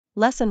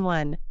Lesson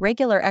 1.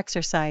 Regular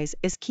exercise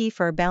is key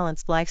for a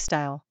balanced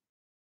lifestyle.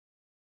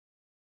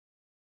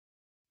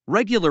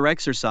 Regular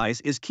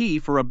exercise is key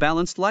for a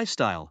balanced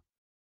lifestyle.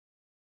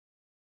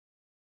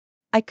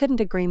 I couldn't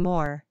agree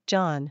more,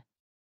 John.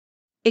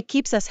 It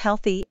keeps us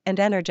healthy and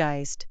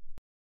energized.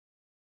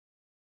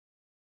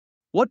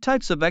 What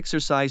types of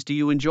exercise do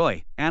you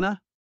enjoy,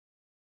 Anna?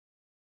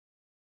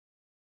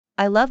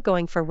 I love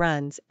going for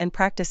runs and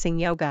practicing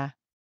yoga.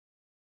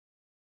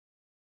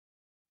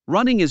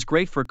 Running is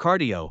great for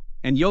cardio,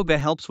 and yoga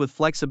helps with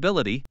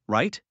flexibility,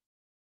 right?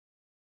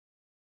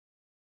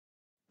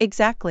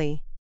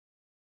 Exactly.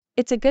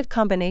 It's a good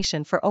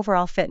combination for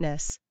overall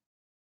fitness.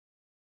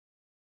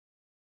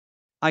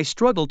 I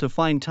struggle to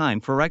find time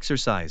for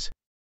exercise.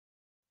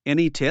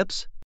 Any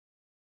tips?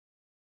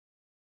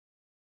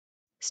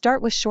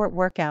 Start with short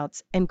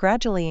workouts and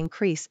gradually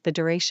increase the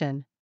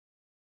duration.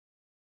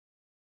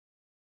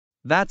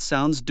 That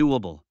sounds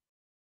doable.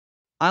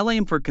 I'll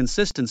aim for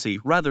consistency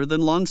rather than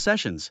long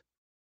sessions.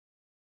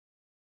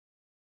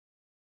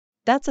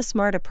 That's a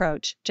smart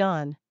approach,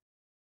 John.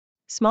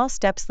 Small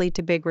steps lead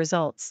to big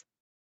results.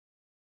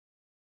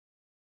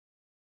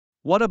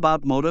 What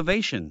about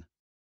motivation?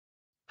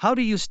 How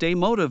do you stay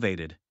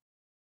motivated?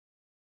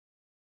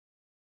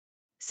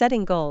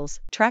 Setting goals,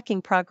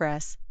 tracking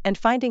progress, and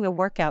finding a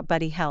workout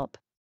buddy help.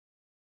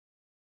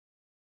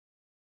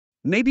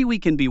 Maybe we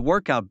can be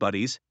workout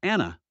buddies,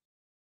 Anna.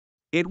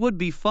 It would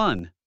be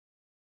fun.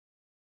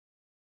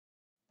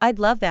 I'd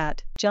love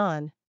that,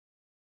 John.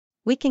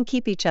 We can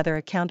keep each other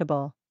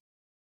accountable.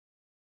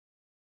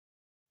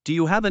 Do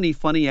you have any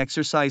funny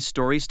exercise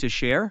stories to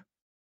share?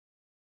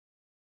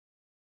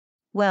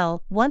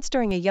 Well, once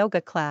during a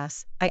yoga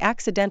class, I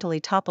accidentally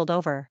toppled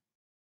over.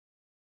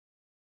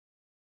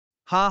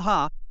 Ha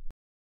ha.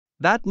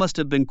 That must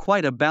have been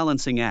quite a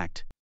balancing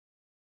act.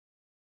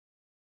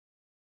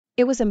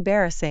 It was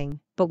embarrassing,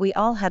 but we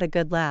all had a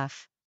good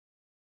laugh.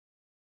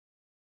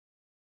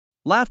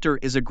 Laughter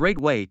is a great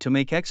way to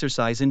make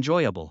exercise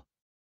enjoyable.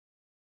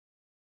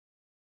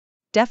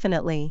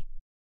 Definitely.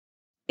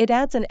 It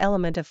adds an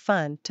element of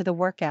fun to the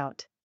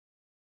workout.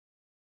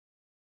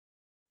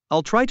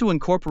 I'll try to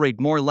incorporate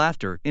more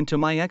laughter into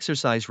my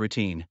exercise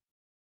routine.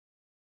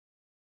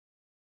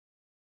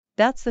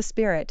 That's the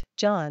spirit,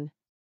 John.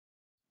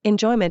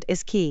 Enjoyment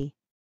is key.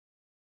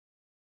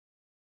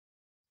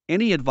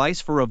 Any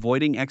advice for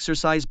avoiding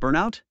exercise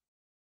burnout?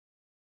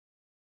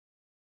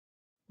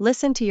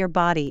 Listen to your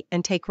body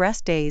and take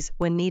rest days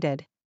when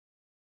needed.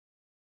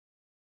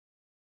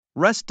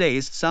 Rest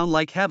days sound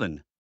like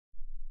heaven.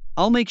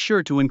 I'll make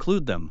sure to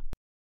include them.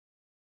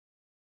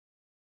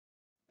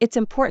 It's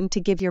important to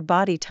give your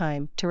body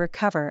time to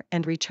recover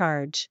and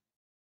recharge.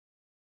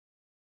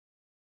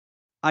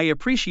 I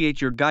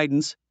appreciate your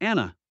guidance,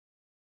 Anna.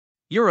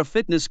 You're a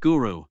fitness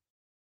guru.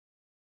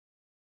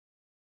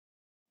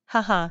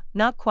 Haha,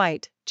 not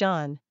quite,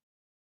 John.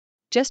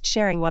 Just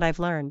sharing what I've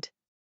learned.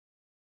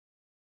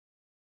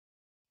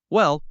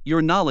 Well,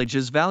 your knowledge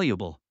is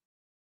valuable.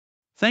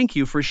 Thank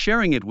you for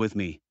sharing it with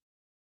me.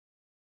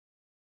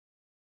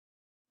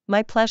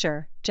 My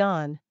pleasure,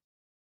 John.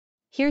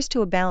 Here's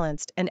to a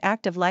balanced and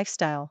active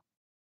lifestyle.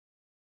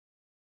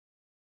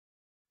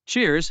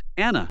 Cheers,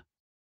 Anna.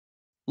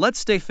 Let's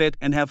stay fit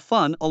and have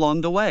fun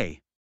along the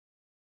way.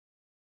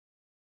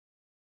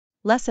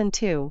 Lesson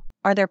 2.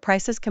 Are their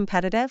prices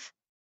competitive?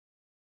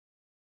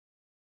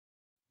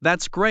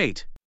 That's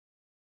great.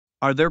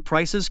 Are their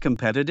prices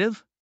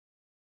competitive?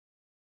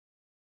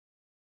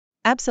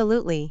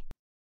 Absolutely.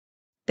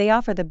 They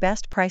offer the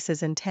best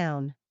prices in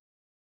town.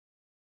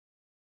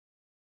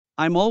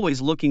 I'm always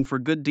looking for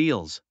good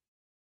deals.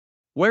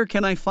 Where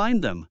can I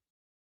find them?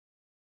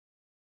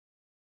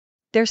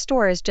 Their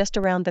store is just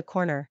around the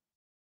corner.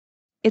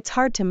 It's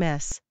hard to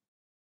miss.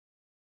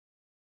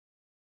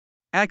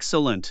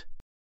 Excellent.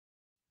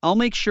 I'll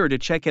make sure to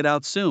check it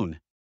out soon.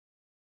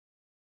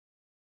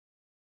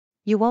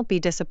 You won't be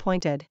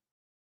disappointed.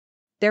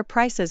 Their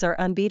prices are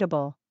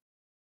unbeatable.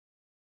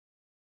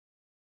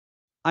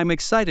 I'm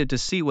excited to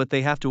see what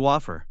they have to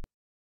offer.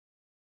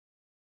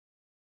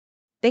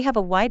 They have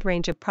a wide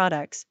range of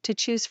products to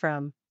choose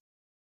from.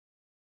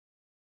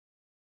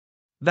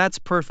 That's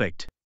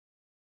perfect.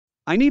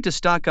 I need to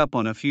stock up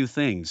on a few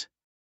things.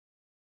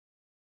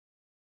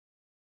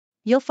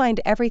 You'll find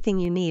everything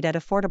you need at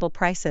affordable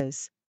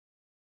prices.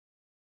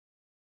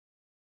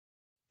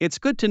 It's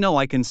good to know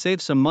I can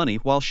save some money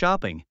while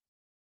shopping.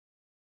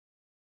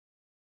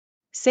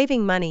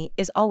 Saving money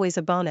is always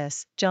a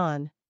bonus,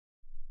 John.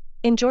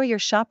 Enjoy your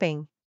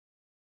shopping.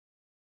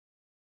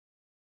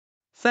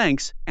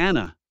 Thanks,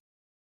 Anna.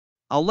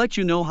 I'll let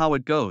you know how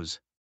it goes.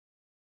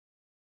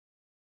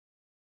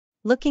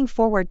 Looking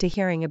forward to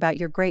hearing about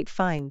your great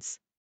finds.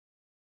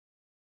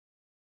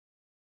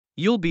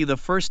 You'll be the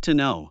first to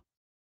know.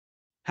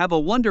 Have a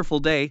wonderful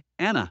day,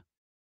 Anna.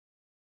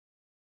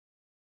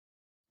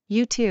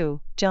 You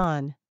too,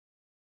 John.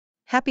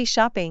 Happy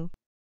shopping.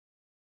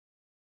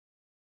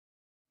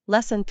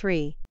 Lesson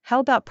 3. How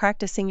about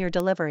practicing your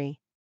delivery?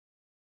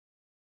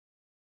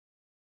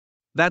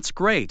 That's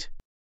great.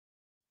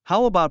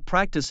 How about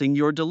practicing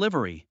your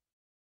delivery?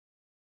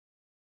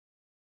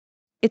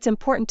 It's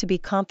important to be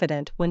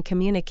confident when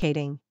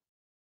communicating.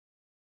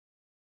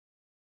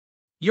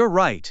 You're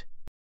right.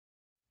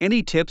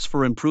 Any tips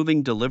for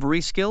improving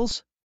delivery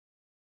skills?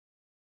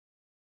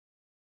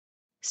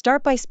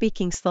 Start by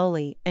speaking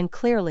slowly and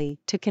clearly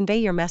to convey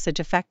your message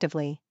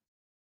effectively.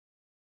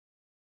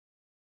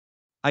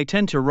 I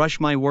tend to rush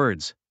my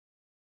words.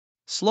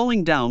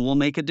 Slowing down will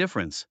make a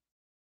difference.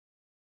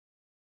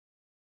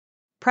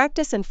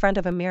 Practice in front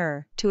of a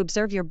mirror to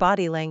observe your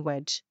body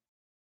language.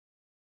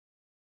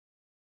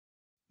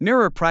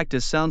 Mirror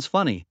practice sounds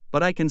funny,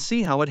 but I can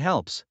see how it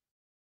helps.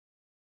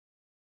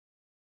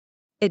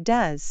 It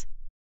does.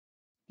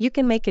 You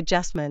can make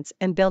adjustments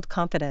and build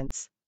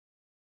confidence.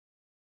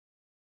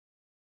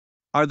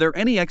 Are there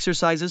any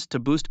exercises to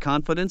boost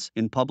confidence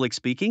in public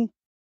speaking?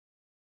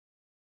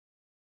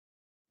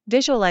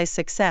 Visualize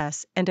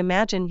success and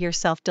imagine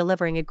yourself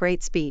delivering a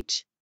great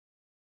speech.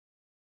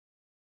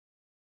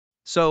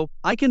 So,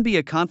 I can be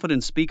a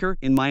confident speaker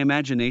in my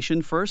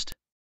imagination first?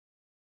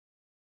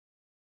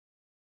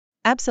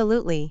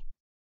 Absolutely.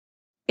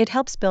 It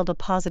helps build a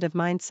positive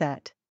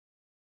mindset.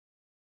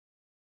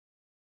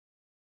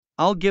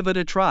 I'll give it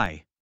a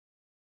try.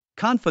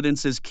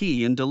 Confidence is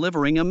key in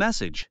delivering a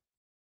message.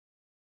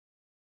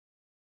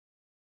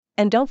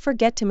 And don't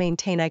forget to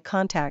maintain eye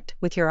contact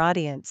with your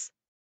audience.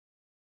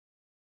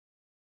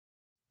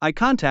 Eye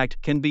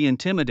contact can be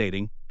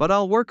intimidating, but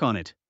I'll work on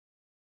it.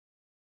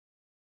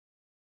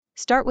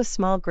 Start with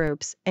small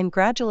groups and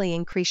gradually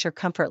increase your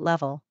comfort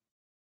level.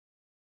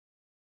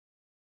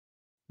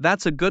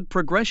 That's a good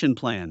progression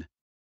plan.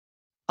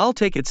 I'll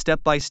take it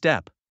step by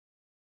step.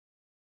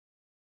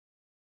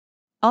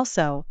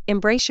 Also,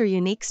 embrace your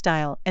unique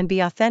style and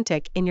be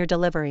authentic in your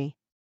delivery.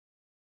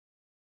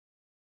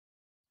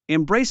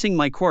 Embracing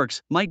my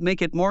quirks might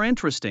make it more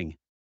interesting.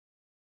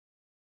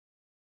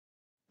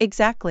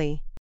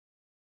 Exactly.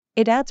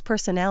 It adds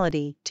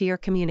personality to your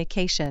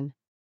communication.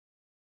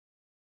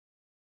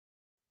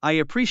 I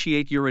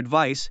appreciate your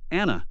advice,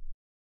 Anna.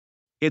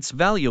 It's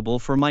valuable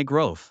for my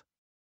growth.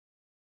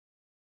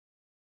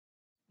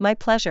 My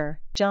pleasure,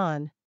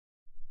 John.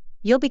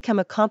 You'll become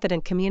a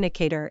confident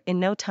communicator in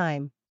no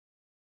time.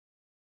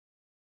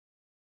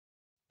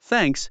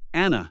 Thanks,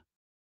 Anna.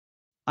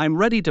 I'm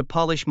ready to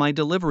polish my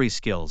delivery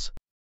skills.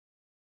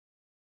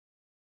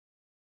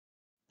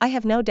 I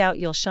have no doubt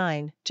you'll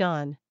shine,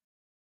 John.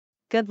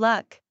 Good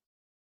luck.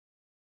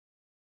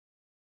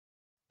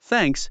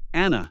 Thanks,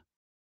 Anna.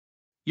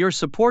 Your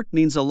support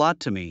means a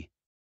lot to me.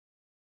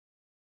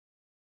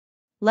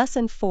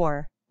 Lesson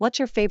 4. What's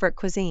your favorite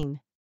cuisine?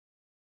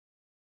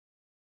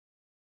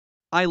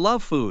 I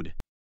love food.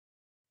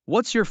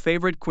 What's your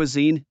favorite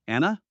cuisine,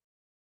 Anna?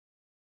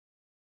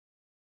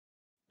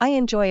 I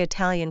enjoy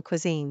Italian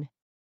cuisine.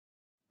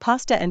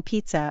 Pasta and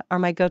pizza are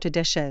my go-to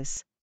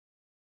dishes.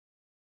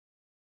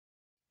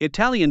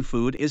 Italian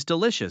food is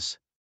delicious.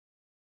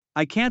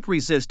 I can't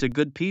resist a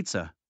good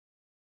pizza.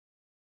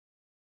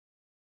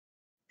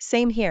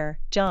 Same here,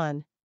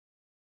 John.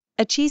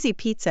 A cheesy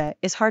pizza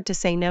is hard to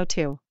say no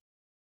to.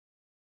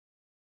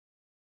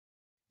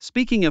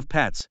 Speaking of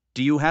pets,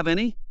 do you have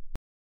any?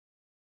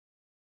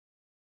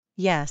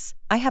 Yes,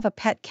 I have a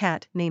pet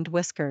cat named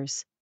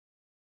Whiskers.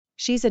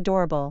 She's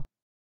adorable.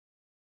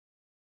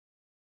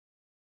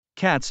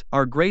 Cats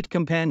are great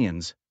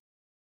companions.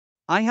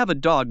 I have a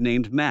dog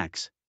named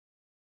Max.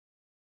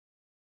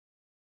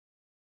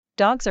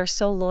 Dogs are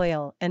so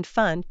loyal and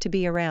fun to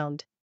be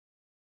around.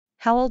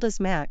 How old is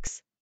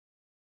Max?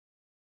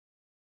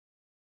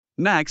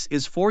 Max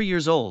is 4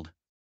 years old.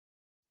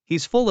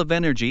 He's full of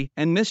energy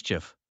and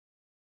mischief.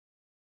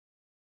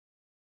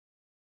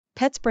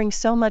 Pets bring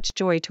so much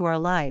joy to our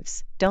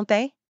lives, don't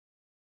they?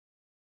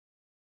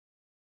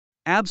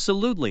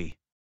 Absolutely.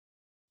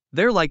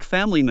 They're like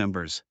family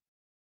members.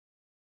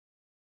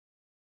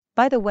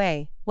 By the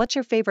way, what's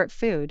your favorite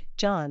food,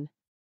 John?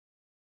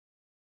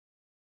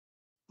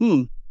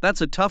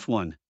 That's a tough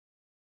one.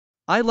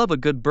 I love a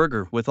good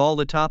burger with all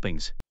the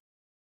toppings.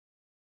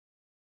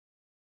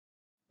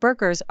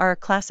 Burgers are a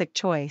classic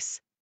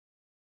choice.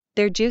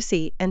 They're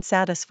juicy and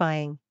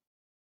satisfying.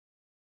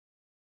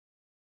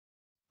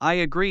 I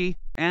agree,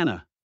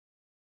 Anna.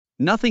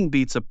 Nothing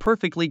beats a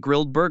perfectly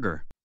grilled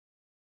burger.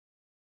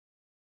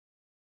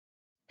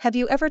 Have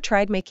you ever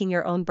tried making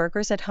your own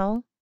burgers at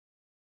home?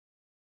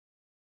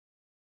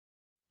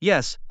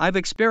 Yes, I've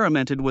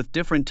experimented with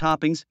different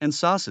toppings and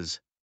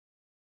sauces.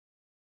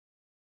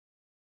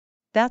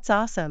 That's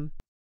awesome.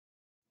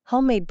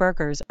 Homemade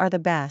burgers are the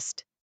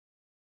best.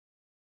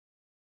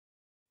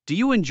 Do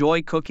you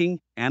enjoy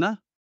cooking, Anna?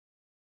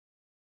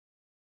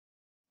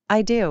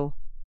 I do.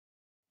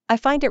 I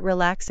find it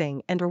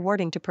relaxing and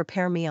rewarding to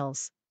prepare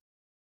meals.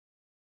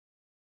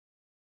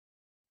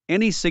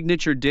 Any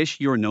signature dish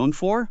you're known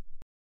for?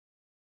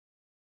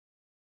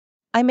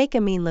 I make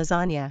a mean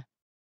lasagna.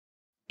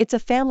 It's a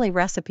family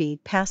recipe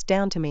passed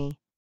down to me.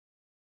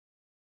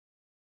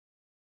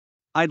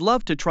 I'd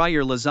love to try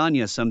your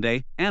lasagna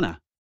someday, Anna.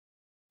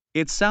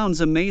 It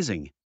sounds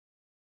amazing.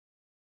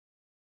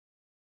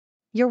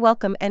 You're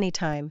welcome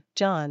anytime,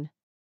 John.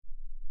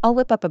 I'll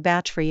whip up a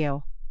batch for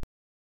you.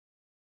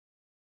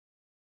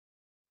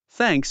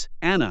 Thanks,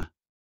 Anna.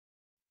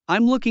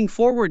 I'm looking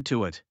forward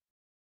to it.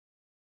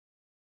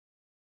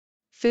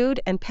 Food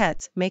and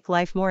pets make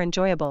life more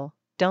enjoyable,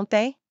 don't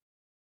they?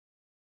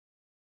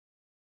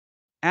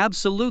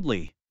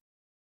 Absolutely.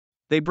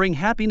 They bring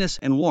happiness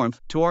and warmth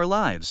to our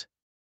lives.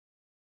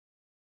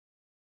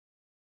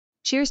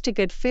 Cheers to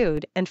good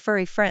food and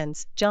furry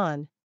friends,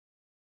 John.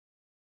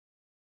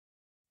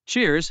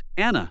 Cheers,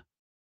 Anna.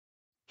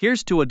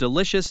 Here's to a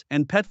delicious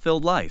and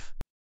pet-filled life.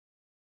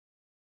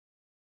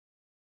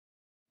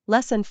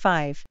 Lesson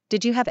 5.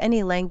 Did you have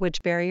any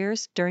language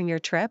barriers during your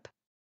trip?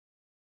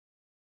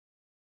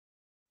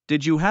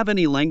 Did you have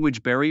any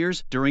language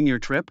barriers during your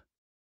trip?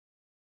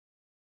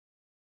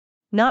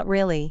 Not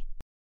really.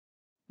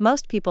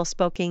 Most people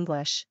spoke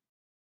English.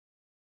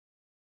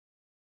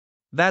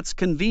 That's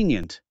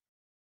convenient.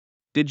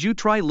 Did you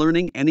try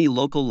learning any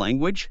local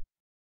language?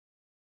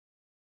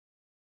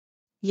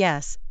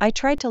 Yes, I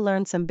tried to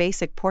learn some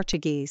basic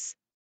Portuguese.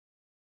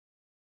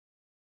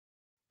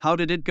 How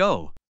did it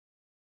go?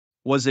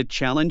 Was it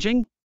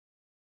challenging?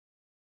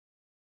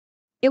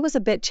 It was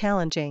a bit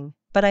challenging,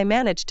 but I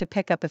managed to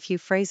pick up a few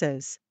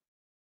phrases.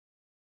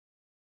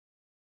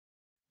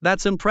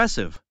 That's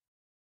impressive.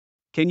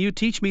 Can you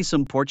teach me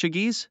some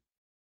Portuguese?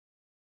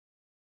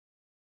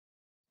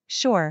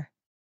 Sure.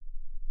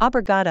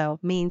 Obrigado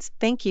means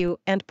thank you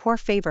and por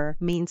favor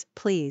means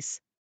please.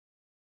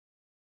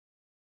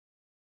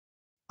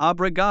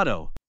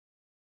 Obrigado.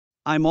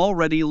 I'm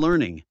already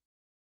learning.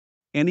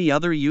 Any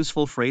other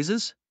useful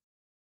phrases?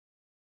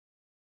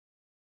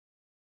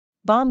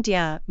 Bom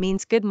dia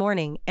means good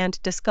morning and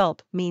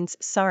desculpe means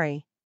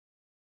sorry.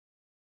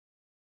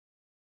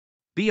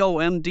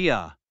 Bom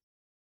dia.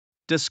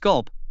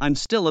 Desculpe, I'm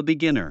still a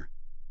beginner.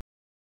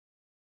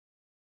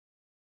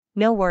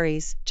 No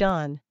worries,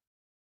 John.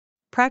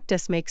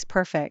 Practice makes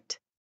perfect.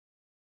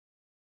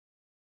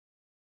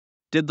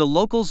 Did the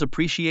locals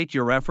appreciate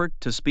your effort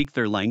to speak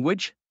their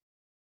language?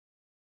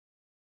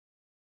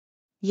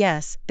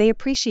 Yes, they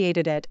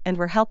appreciated it and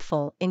were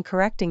helpful in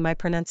correcting my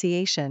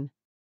pronunciation.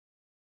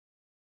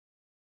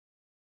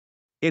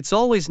 It's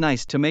always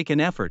nice to make an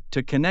effort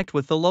to connect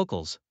with the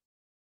locals.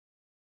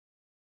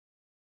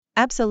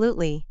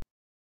 Absolutely.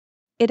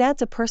 It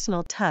adds a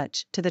personal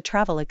touch to the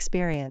travel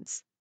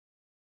experience.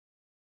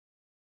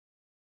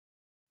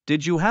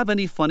 Did you have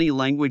any funny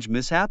language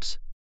mishaps?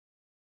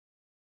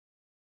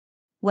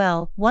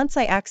 Well, once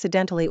I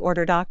accidentally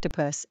ordered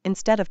octopus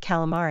instead of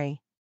calamari.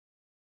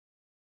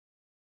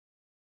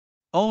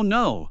 Oh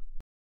no!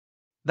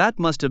 That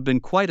must have been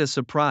quite a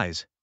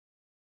surprise.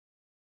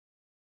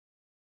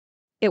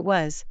 It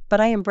was,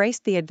 but I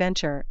embraced the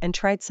adventure and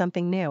tried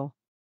something new.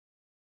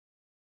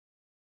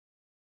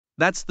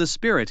 That's the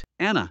spirit,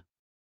 Anna.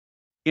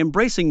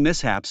 Embracing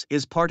mishaps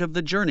is part of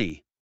the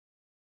journey.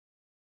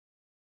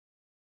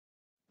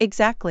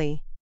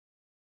 Exactly.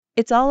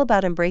 It's all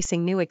about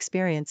embracing new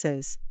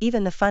experiences,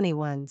 even the funny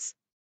ones.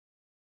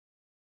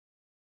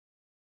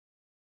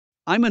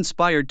 I'm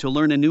inspired to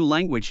learn a new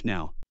language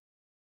now.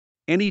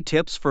 Any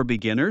tips for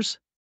beginners?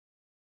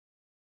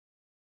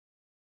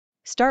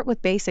 Start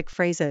with basic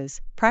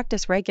phrases,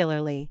 practice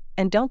regularly,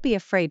 and don't be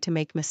afraid to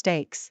make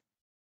mistakes.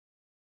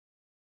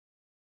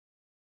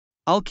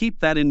 I'll keep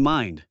that in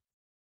mind.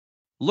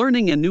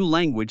 Learning a new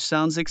language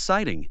sounds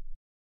exciting.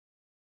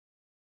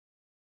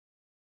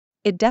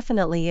 It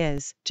definitely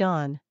is,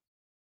 John.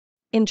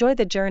 Enjoy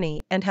the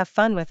journey and have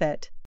fun with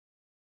it.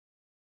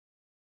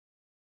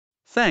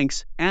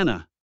 Thanks,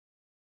 Anna.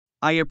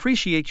 I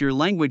appreciate your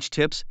language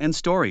tips and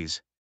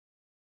stories.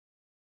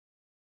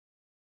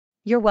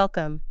 You're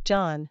welcome,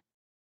 John.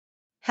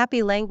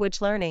 Happy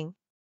language learning.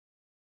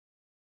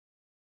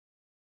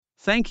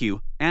 Thank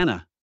you,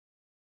 Anna.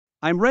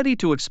 I'm ready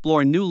to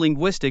explore new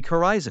linguistic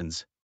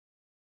horizons.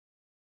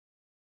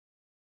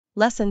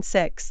 Lesson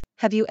 6.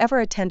 Have you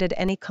ever attended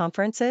any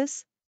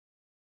conferences?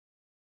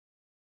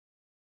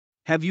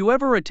 Have you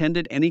ever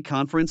attended any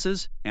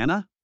conferences,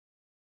 Anna?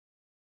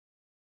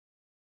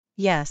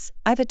 Yes,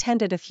 I've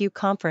attended a few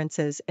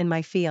conferences in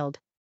my field.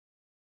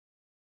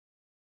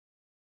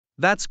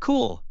 That's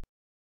cool.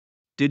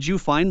 Did you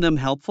find them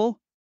helpful?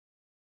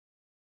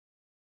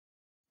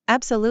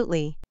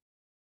 Absolutely.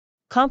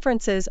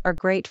 Conferences are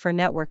great for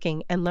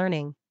networking and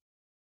learning.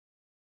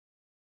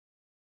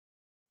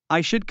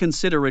 I should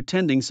consider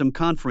attending some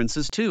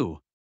conferences too.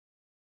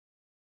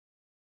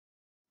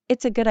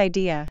 It's a good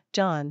idea,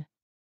 John.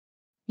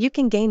 You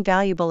can gain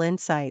valuable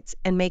insights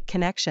and make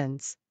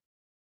connections.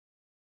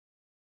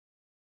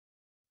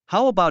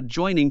 How about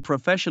joining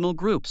professional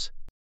groups?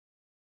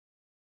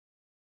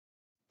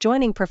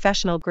 Joining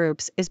professional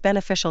groups is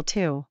beneficial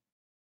too.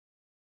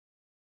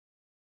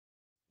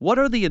 What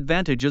are the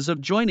advantages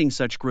of joining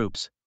such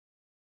groups?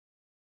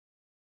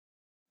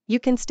 You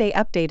can stay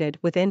updated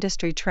with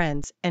industry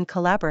trends and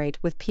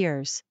collaborate with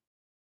peers.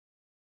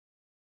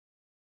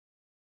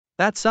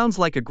 That sounds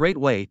like a great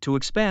way to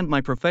expand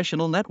my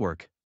professional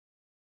network.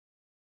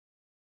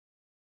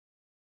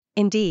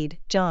 Indeed,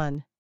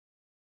 John.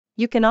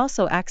 You can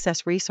also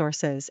access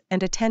resources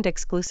and attend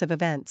exclusive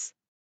events.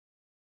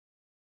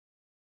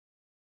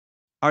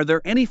 Are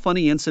there any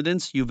funny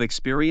incidents you've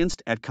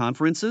experienced at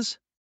conferences?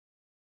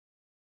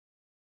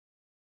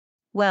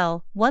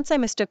 Well, once I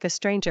mistook a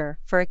stranger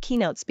for a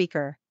keynote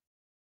speaker.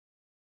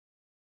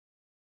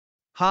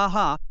 Ha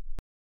ha,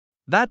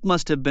 that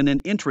must have been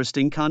an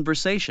interesting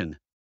conversation.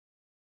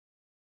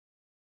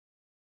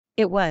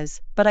 It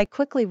was, but I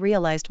quickly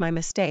realized my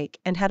mistake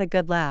and had a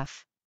good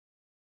laugh.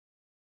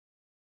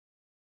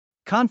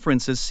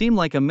 Conferences seem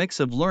like a mix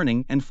of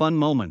learning and fun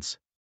moments.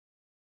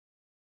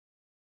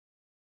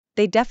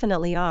 They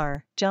definitely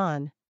are,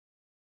 John.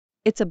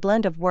 It's a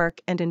blend of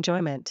work and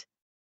enjoyment.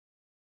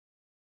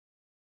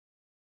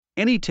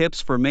 Any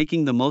tips for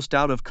making the most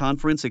out of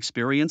conference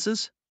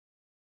experiences?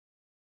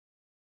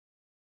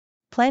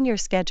 Plan your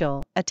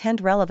schedule,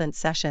 attend relevant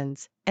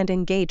sessions, and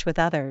engage with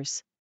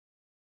others.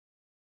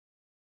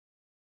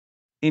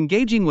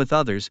 Engaging with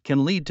others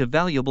can lead to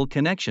valuable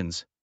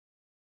connections.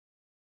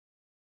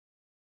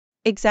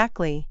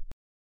 Exactly.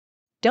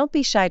 Don't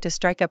be shy to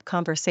strike up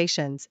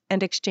conversations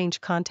and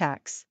exchange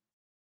contacts.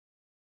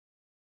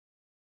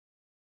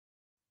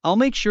 I'll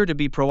make sure to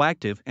be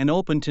proactive and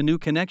open to new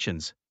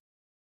connections.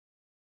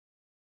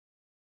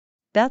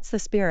 That's the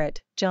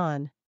spirit,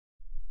 John.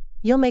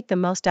 You'll make the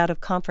most out of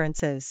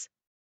conferences.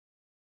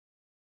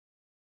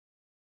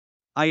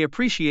 I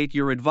appreciate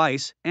your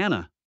advice,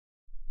 Anna.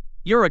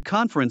 You're a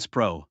conference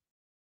pro.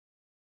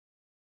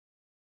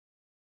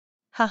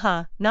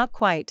 Haha, not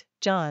quite,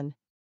 John.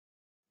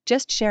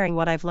 Just sharing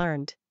what I've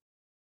learned.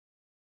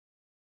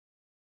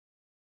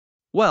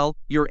 Well,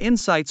 your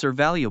insights are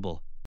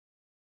valuable.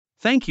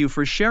 Thank you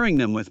for sharing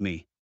them with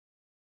me.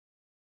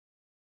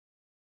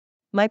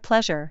 My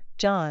pleasure,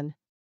 John.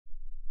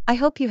 I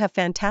hope you have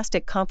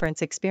fantastic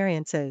conference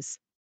experiences.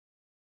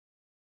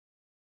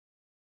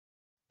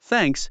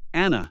 Thanks,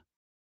 Anna.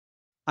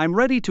 I'm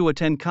ready to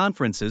attend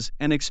conferences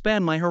and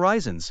expand my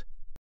horizons.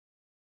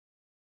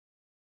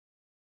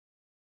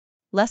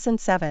 Lesson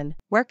 7.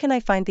 Where can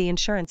I find the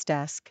insurance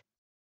desk?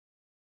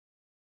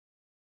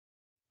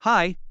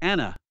 Hi,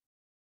 Anna.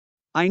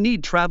 I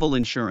need travel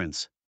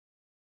insurance.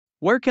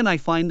 Where can I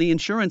find the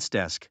insurance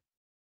desk?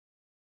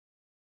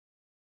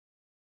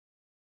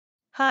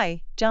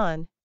 Hi,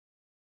 John.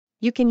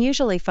 You can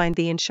usually find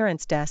the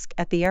insurance desk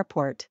at the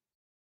airport.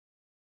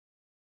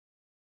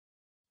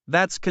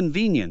 That's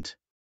convenient.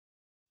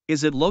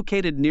 Is it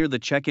located near the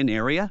check-in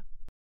area?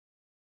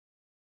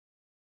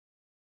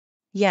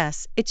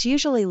 Yes, it's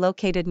usually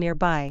located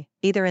nearby,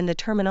 either in the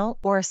terminal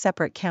or a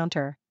separate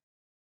counter.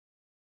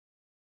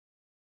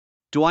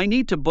 Do I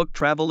need to book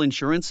travel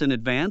insurance in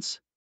advance?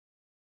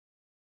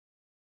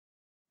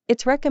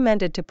 It's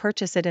recommended to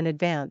purchase it in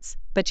advance,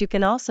 but you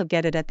can also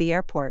get it at the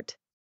airport.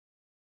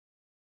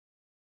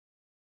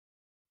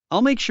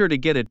 I'll make sure to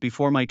get it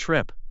before my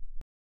trip.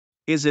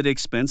 Is it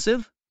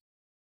expensive?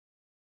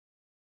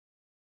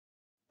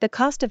 The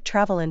cost of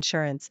travel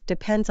insurance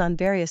depends on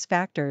various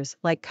factors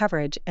like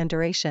coverage and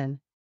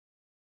duration.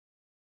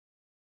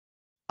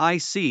 I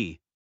see.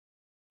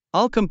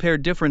 I'll compare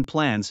different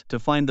plans to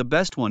find the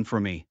best one for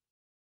me.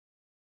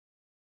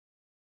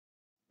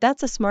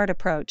 That's a smart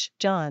approach,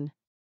 John.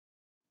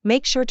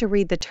 Make sure to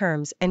read the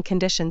terms and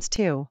conditions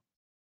too.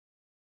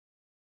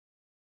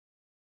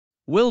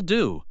 Will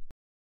do.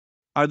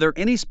 Are there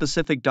any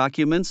specific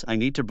documents I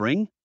need to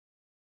bring?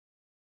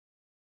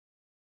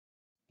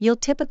 You'll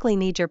typically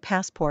need your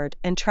passport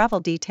and travel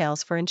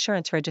details for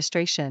insurance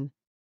registration.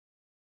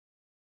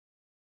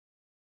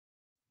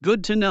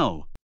 Good to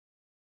know.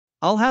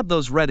 I'll have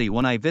those ready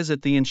when I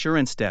visit the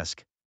insurance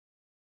desk.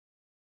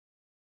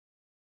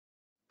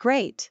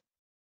 Great.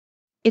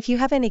 If you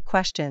have any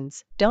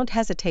questions, don't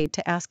hesitate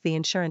to ask the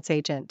insurance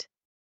agent.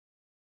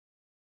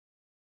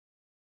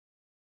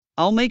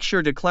 I'll make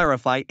sure to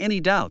clarify any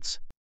doubts.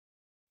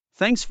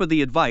 Thanks for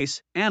the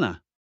advice,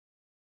 Anna.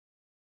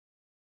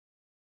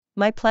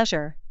 My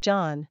pleasure,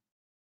 John.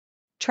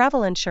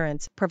 Travel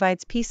insurance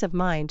provides peace of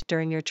mind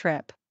during your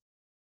trip.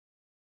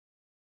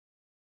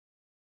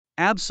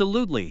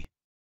 Absolutely.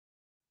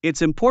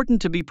 It's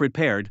important to be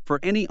prepared for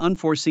any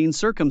unforeseen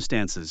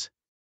circumstances.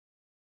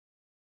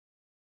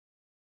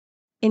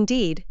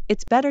 Indeed,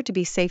 it's better to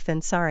be safe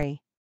than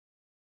sorry.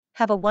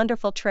 Have a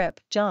wonderful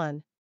trip,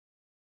 John.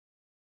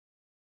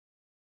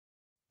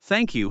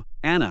 Thank you,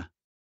 Anna.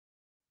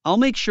 I'll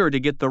make sure to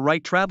get the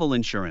right travel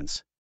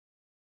insurance.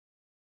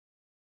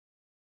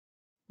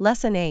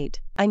 Lesson 8.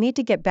 I need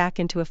to get back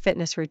into a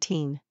fitness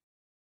routine.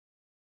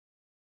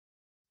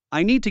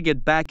 I need to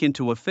get back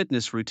into a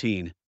fitness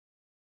routine.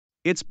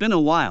 It's been a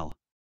while.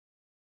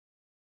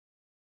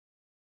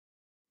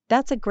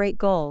 That's a great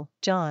goal,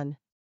 John.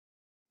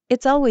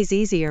 It's always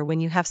easier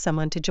when you have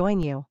someone to join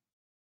you.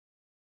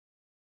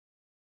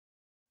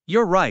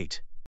 You're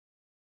right.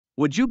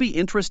 Would you be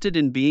interested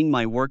in being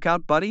my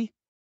workout buddy?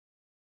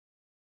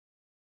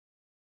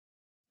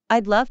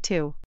 I'd love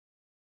to.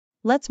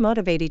 Let's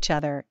motivate each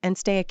other and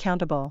stay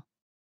accountable.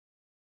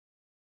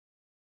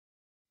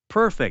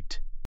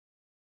 Perfect.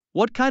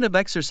 What kind of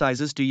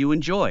exercises do you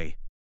enjoy?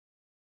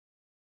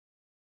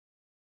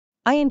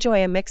 I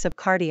enjoy a mix of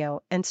cardio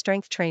and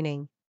strength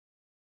training.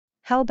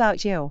 How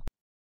about you?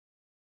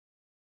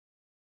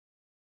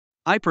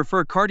 I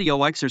prefer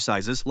cardio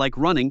exercises like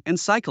running and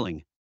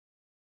cycling.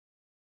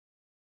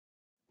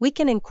 We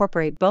can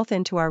incorporate both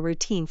into our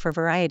routine for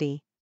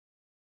variety.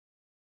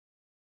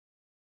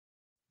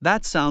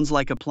 That sounds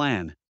like a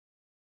plan.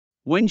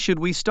 When should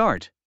we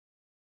start?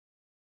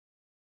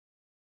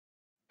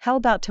 How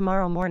about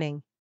tomorrow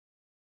morning?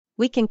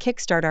 We can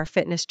kickstart our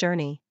fitness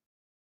journey.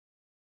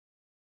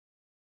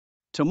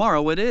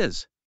 Tomorrow it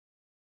is.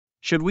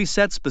 Should we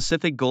set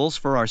specific goals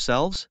for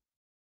ourselves?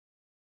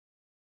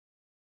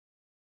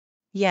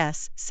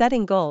 Yes,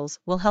 setting goals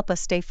will help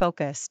us stay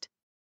focused.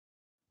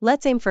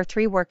 Let's aim for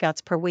 3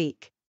 workouts per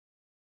week.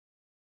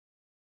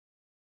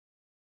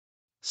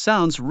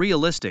 Sounds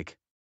realistic.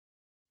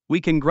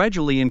 We can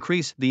gradually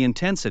increase the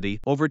intensity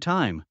over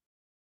time.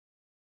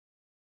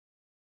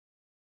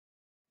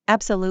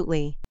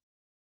 Absolutely.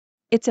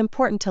 It's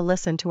important to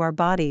listen to our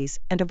bodies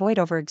and avoid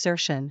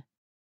overexertion.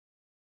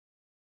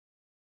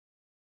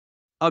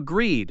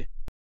 Agreed.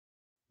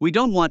 We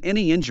don't want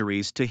any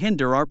injuries to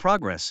hinder our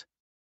progress.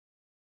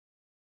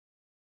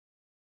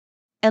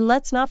 And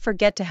let's not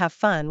forget to have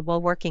fun while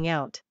working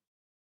out.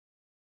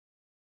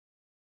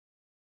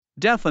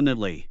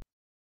 Definitely.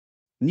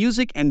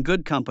 Music and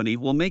good company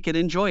will make it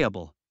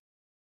enjoyable.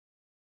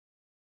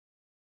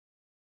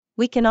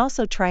 We can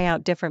also try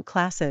out different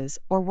classes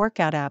or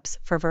workout apps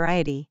for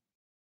variety.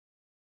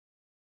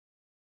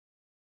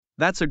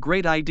 That's a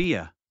great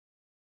idea.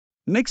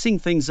 Mixing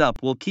things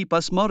up will keep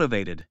us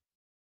motivated.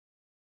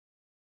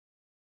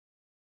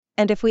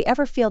 And if we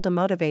ever feel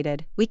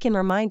demotivated, we can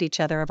remind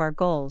each other of our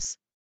goals.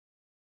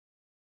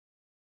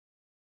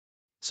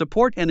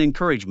 Support and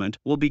encouragement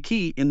will be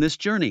key in this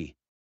journey.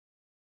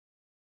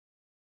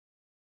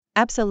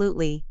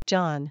 Absolutely,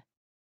 John.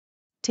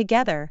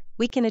 Together,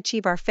 we can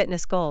achieve our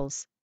fitness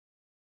goals.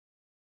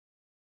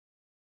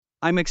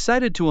 I'm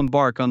excited to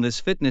embark on this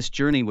fitness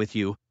journey with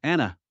you,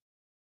 Anna.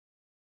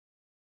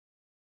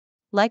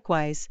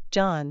 Likewise,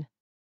 John.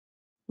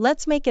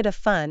 Let's make it a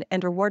fun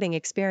and rewarding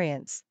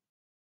experience.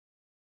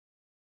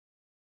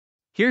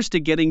 Here's to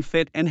getting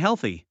fit and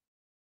healthy.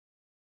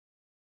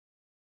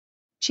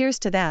 Cheers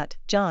to that,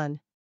 John.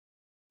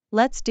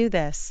 Let's do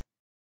this.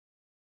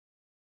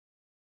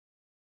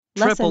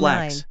 Lesson Triple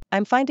 9. X.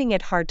 I'm finding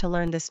it hard to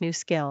learn this new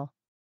skill.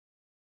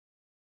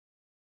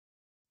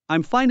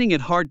 I'm finding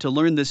it hard to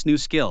learn this new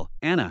skill,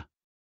 Anna.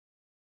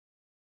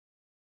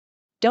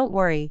 Don't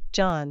worry,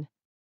 John.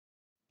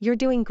 You're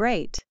doing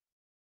great.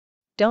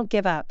 Don't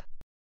give up.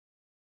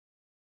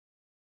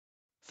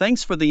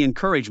 Thanks for the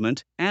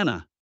encouragement,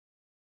 Anna.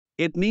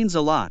 It means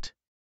a lot.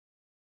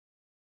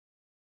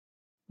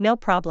 No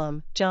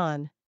problem,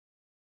 John.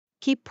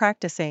 Keep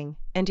practicing,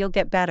 and you'll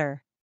get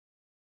better.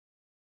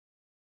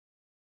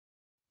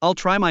 I'll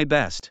try my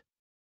best.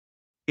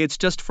 It's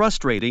just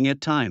frustrating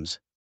at times.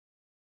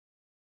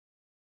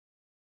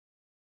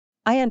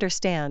 I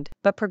understand,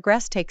 but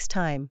progress takes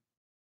time.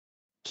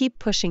 Keep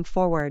pushing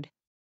forward.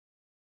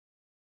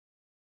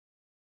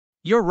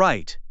 You're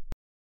right.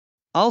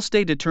 I'll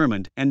stay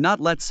determined and not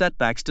let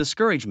setbacks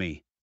discourage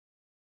me.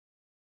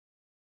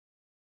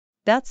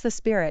 That's the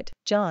spirit,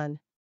 John.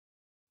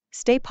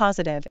 Stay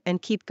positive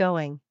and keep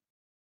going.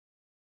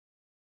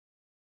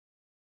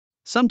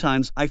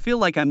 Sometimes I feel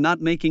like I'm not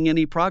making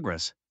any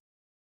progress.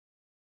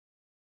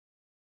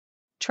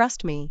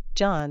 Trust me,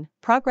 John,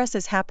 progress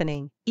is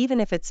happening, even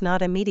if it's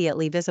not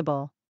immediately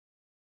visible.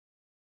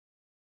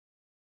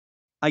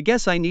 I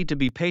guess I need to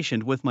be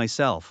patient with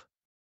myself.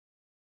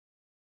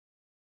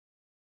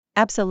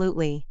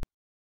 Absolutely.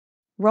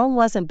 Rome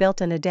wasn't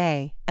built in a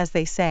day, as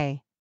they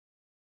say.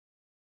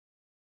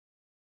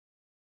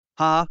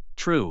 Ha,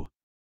 true.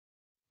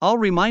 I'll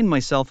remind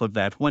myself of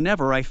that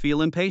whenever I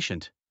feel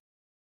impatient.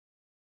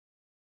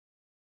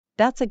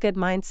 That's a good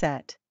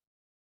mindset.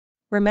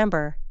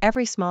 Remember,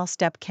 every small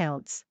step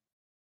counts.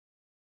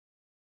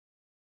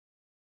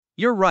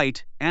 You're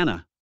right,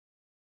 Anna.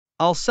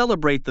 I'll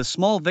celebrate the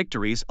small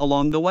victories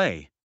along the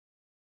way.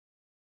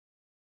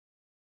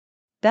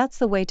 That's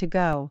the way to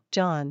go,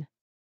 John.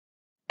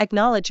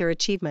 Acknowledge your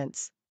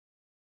achievements.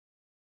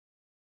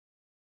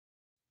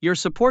 Your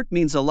support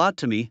means a lot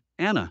to me,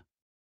 Anna.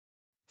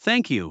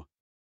 Thank you.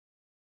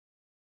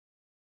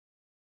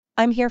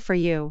 I'm here for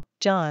you,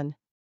 John.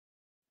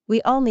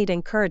 We all need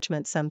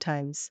encouragement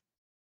sometimes.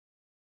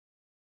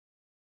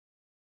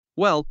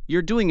 Well,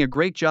 you're doing a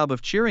great job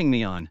of cheering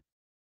me on.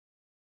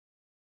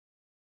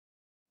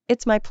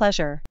 It's my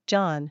pleasure,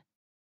 John.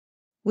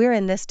 We're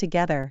in this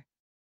together.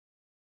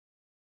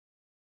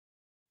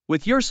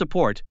 With your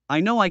support,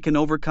 I know I can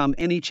overcome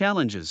any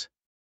challenges.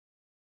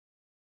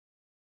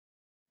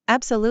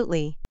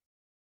 Absolutely.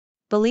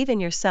 Believe in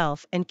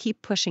yourself and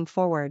keep pushing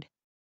forward.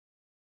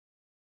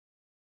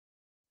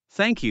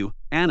 Thank you,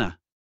 Anna.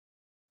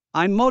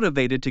 I'm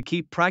motivated to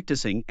keep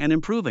practicing and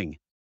improving.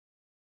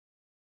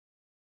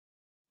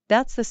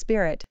 That's the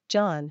spirit,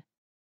 John.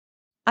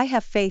 I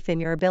have faith in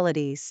your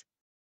abilities.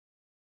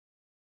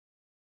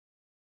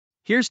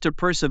 Here's to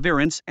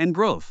perseverance and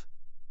growth.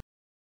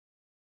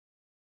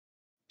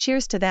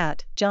 Cheers to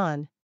that,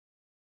 John.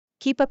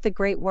 Keep up the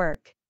great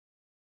work.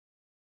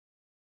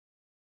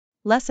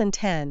 Lesson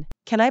 10.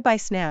 Can I buy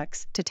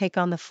snacks to take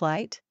on the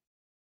flight?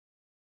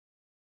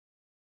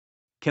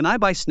 Can I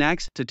buy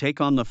snacks to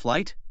take on the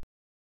flight?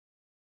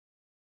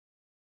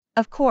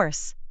 Of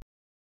course.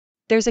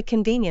 There's a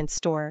convenience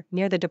store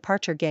near the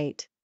departure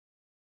gate.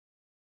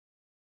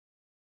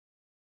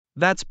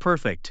 That's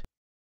perfect.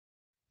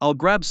 I'll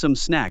grab some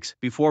snacks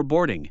before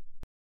boarding.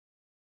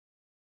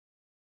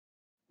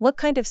 What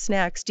kind of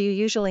snacks do you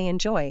usually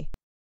enjoy?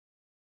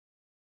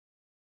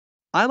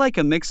 I like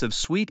a mix of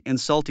sweet and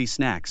salty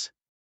snacks.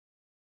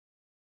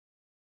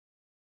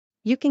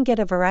 You can get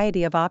a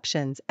variety of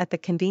options at the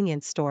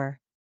convenience store.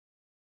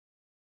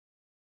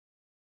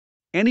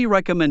 Any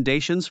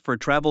recommendations for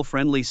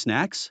travel-friendly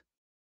snacks?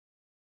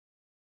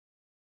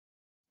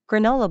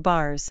 Granola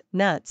bars,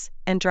 nuts,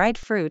 and dried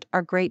fruit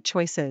are great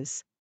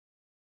choices.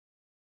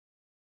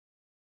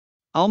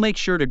 I'll make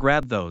sure to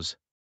grab those.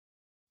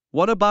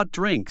 What about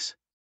drinks?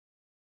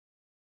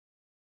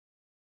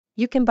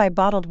 You can buy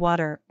bottled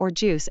water or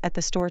juice at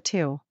the store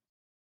too.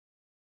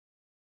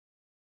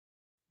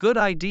 Good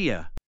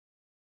idea.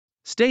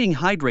 Staying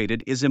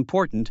hydrated is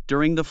important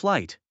during the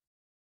flight.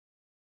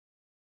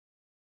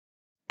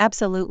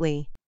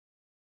 Absolutely.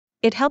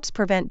 It helps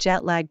prevent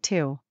jet lag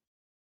too.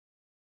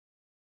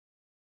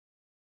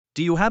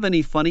 Do you have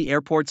any funny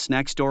airport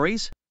snack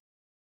stories?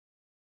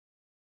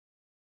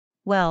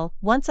 Well,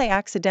 once I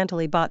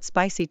accidentally bought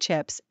spicy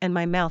chips and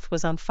my mouth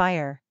was on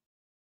fire.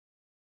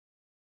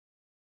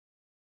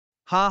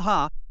 Ha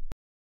ha.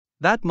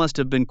 That must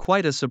have been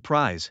quite a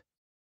surprise.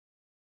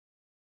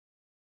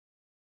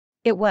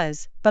 It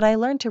was, but I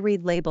learned to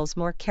read labels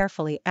more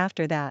carefully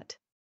after that.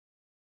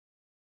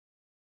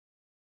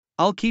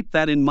 I'll keep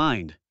that in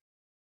mind.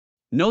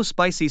 No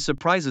spicy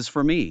surprises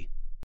for me.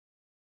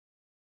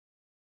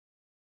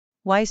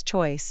 Wise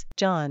choice,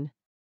 John.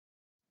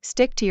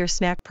 Stick to your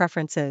snack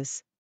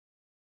preferences.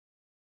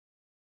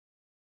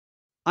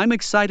 I'm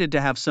excited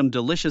to have some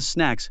delicious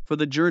snacks for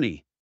the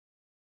journey.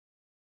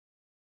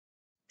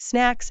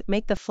 Snacks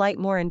make the flight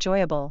more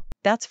enjoyable,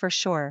 that's for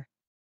sure.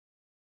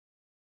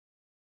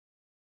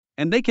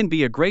 And they can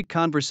be a great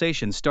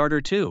conversation starter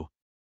too.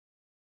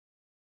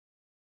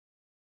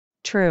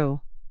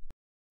 True.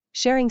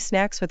 Sharing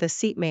snacks with a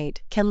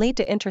seatmate can lead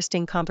to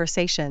interesting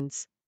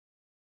conversations.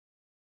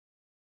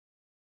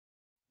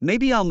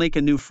 Maybe I'll make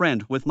a new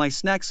friend with my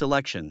snack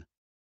selection.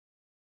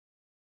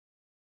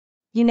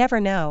 You never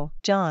know,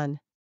 John.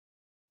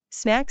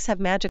 Snacks have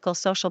magical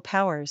social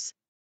powers.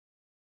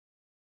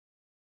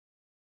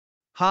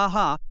 Ha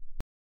ha.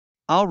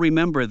 I'll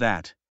remember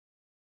that.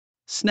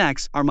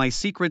 Snacks are my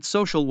secret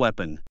social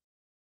weapon.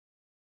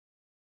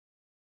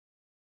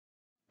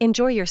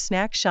 Enjoy your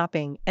snack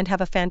shopping and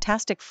have a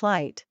fantastic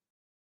flight.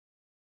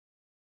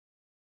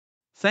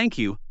 Thank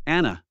you,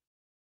 Anna.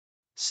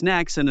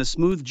 Snacks and a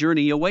smooth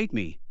journey await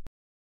me.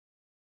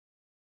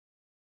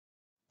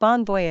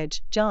 Bon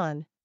voyage,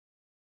 John.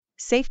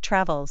 Safe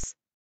travels.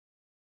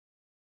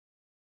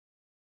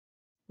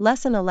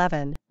 Lesson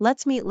 11.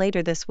 Let's meet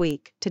later this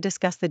week to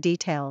discuss the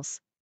details.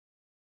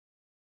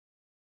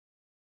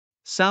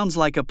 Sounds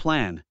like a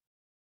plan.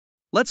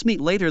 Let's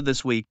meet later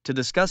this week to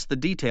discuss the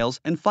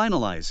details and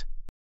finalize.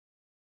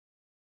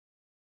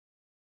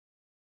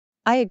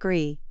 I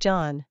agree,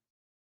 John.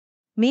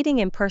 Meeting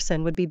in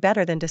person would be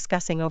better than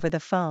discussing over the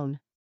phone.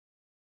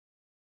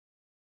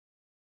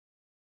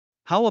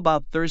 How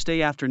about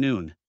Thursday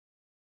afternoon?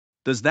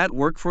 Does that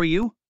work for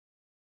you?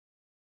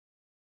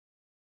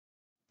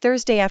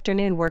 Thursday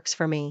afternoon works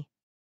for me.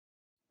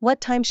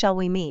 What time shall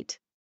we meet?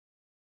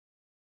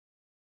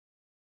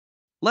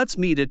 Let's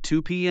meet at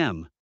 2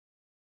 p.m.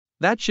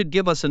 That should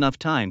give us enough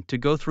time to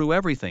go through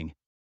everything.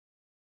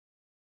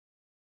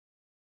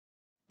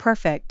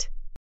 Perfect.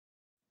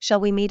 Shall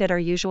we meet at our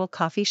usual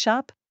coffee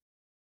shop?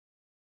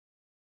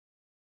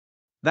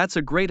 That's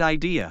a great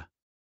idea.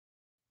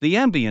 The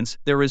ambience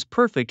there is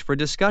perfect for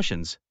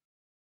discussions.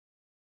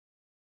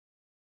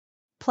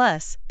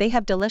 Plus, they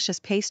have delicious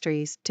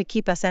pastries to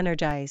keep us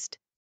energized.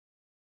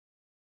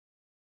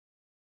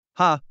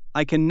 Ha,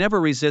 I can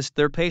never resist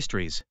their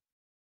pastries.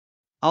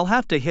 I'll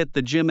have to hit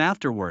the gym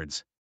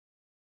afterwards.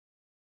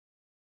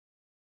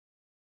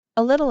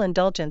 A little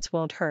indulgence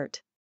won't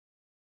hurt.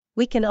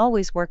 We can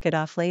always work it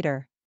off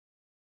later.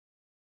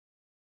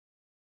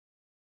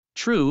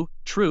 True,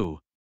 true.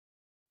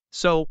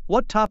 So,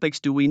 what topics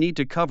do we need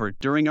to cover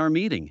during our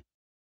meeting?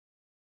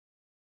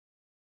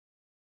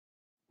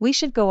 We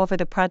should go over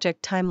the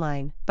project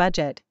timeline,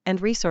 budget,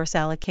 and resource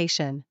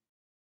allocation.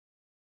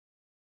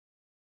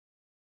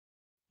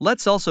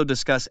 Let's also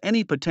discuss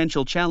any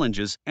potential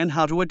challenges and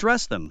how to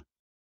address them.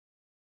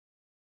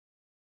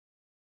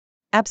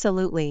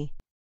 Absolutely.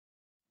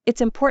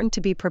 It's important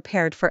to be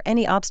prepared for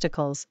any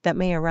obstacles that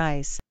may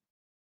arise.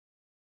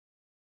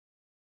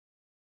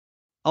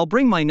 I'll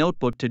bring my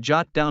notebook to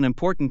jot down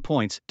important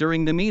points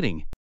during the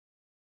meeting.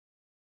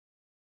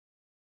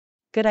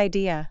 Good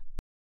idea.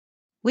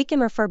 We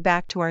can refer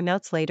back to our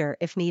notes later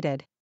if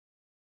needed.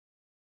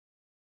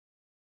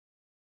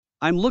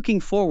 I'm looking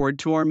forward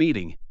to our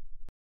meeting.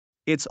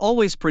 It's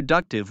always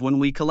productive when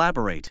we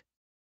collaborate.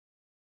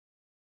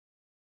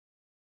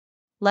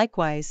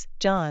 Likewise,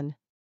 John.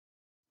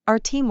 Our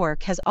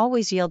teamwork has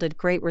always yielded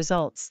great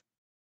results.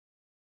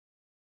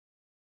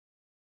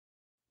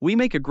 We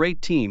make a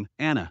great team,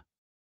 Anna.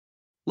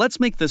 Let's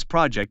make this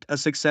project a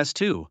success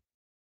too.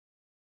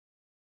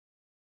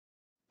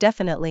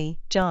 Definitely,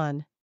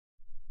 John.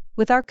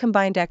 With our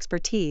combined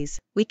expertise,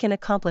 we can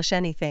accomplish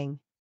anything.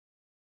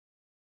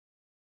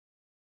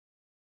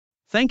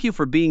 Thank you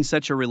for being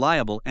such a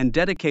reliable and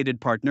dedicated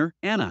partner,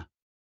 Anna.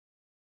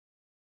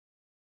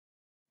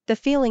 The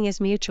feeling is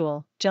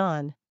mutual,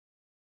 John.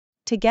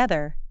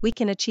 Together, we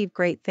can achieve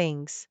great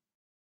things.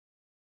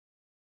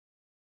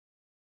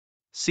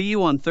 See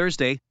you on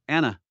Thursday,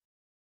 Anna.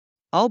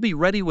 I'll be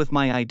ready with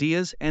my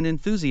ideas and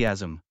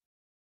enthusiasm.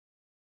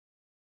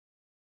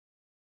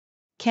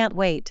 Can't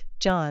wait,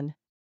 John.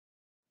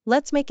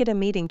 Let's make it a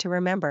meeting to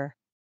remember.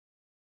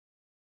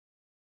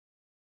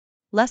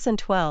 Lesson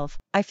 12.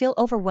 I feel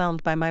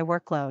overwhelmed by my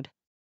workload.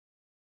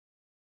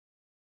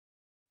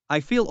 I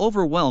feel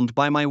overwhelmed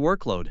by my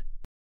workload.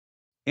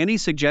 Any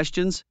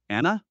suggestions,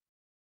 Anna?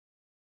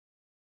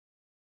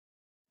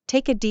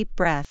 Take a deep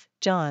breath,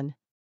 John.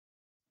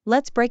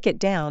 Let's break it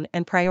down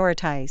and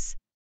prioritize.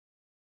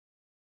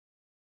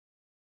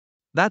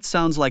 That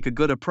sounds like a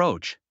good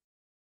approach.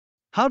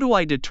 How do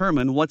I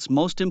determine what's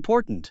most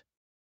important?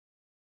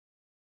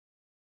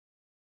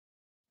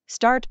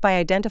 Start by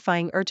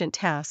identifying urgent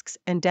tasks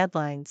and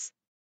deadlines.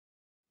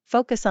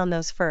 Focus on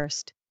those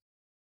first.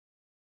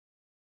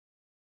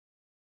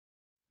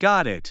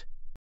 Got it.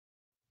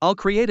 I'll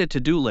create a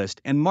to-do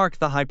list and mark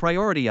the high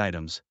priority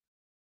items.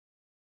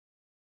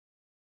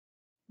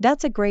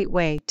 That's a great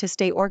way to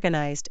stay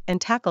organized and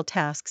tackle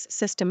tasks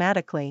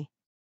systematically.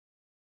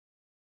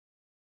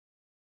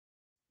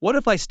 What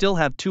if I still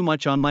have too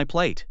much on my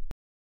plate?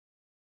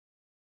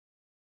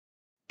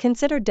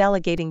 Consider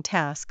delegating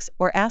tasks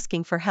or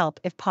asking for help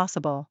if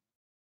possible.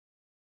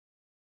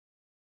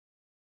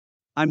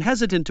 I'm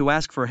hesitant to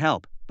ask for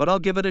help, but I'll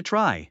give it a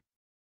try.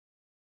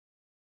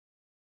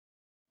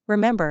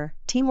 Remember,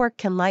 teamwork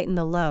can lighten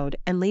the load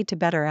and lead to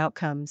better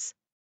outcomes.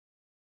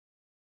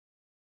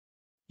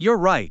 You're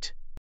right.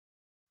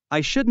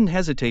 I shouldn't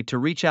hesitate to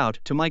reach out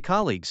to my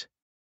colleagues.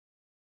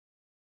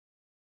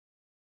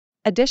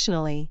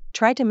 Additionally,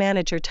 try to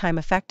manage your time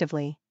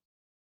effectively.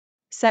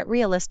 Set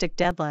realistic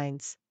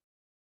deadlines.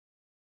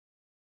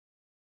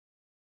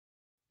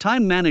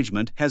 Time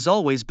management has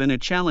always been a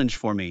challenge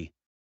for me.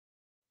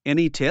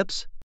 Any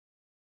tips?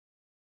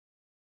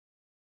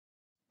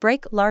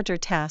 Break larger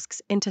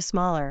tasks into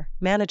smaller,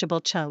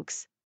 manageable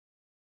chunks.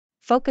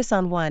 Focus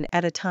on one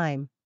at a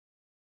time.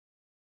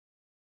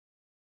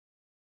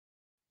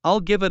 I'll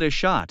give it a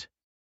shot.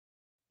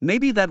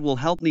 Maybe that will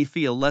help me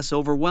feel less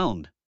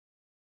overwhelmed.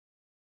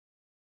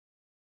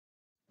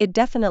 It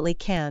definitely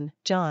can,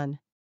 John.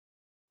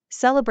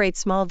 Celebrate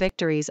small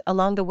victories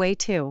along the way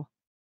too.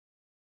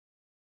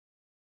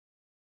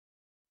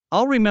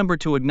 I'll remember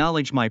to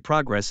acknowledge my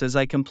progress as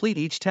I complete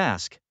each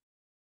task.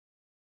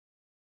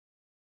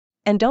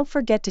 And don't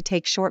forget to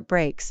take short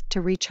breaks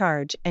to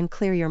recharge and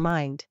clear your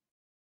mind.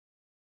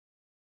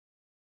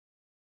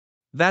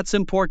 That's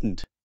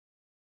important.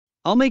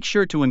 I'll make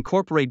sure to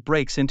incorporate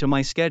breaks into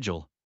my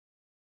schedule.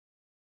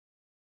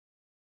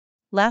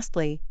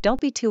 Lastly, don't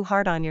be too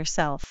hard on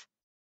yourself.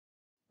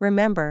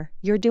 Remember,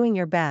 you're doing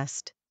your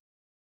best.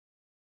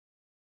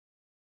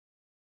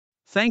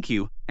 Thank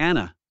you,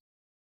 Anna.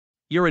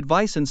 Your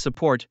advice and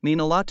support mean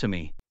a lot to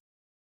me.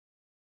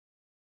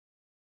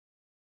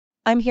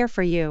 I'm here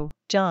for you,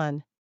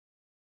 John.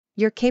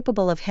 You're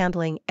capable of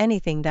handling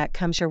anything that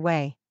comes your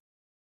way.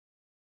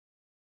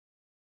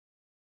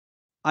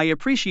 I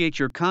appreciate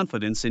your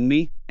confidence in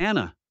me,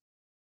 Anna.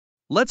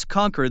 Let's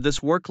conquer this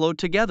workload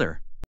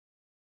together.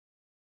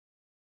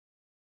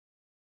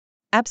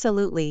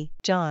 Absolutely,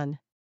 John.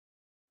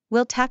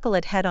 We'll tackle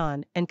it head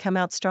on and come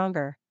out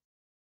stronger.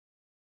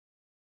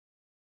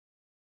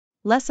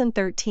 Lesson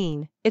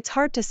 13. It's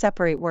hard to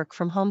separate work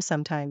from home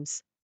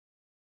sometimes.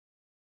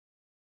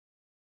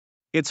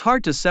 It's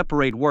hard to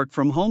separate work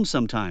from home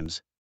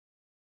sometimes.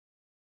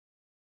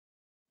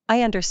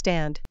 I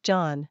understand,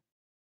 John.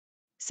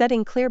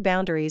 Setting clear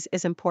boundaries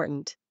is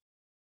important.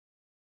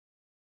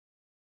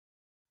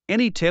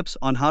 Any tips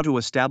on how to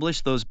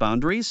establish those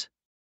boundaries?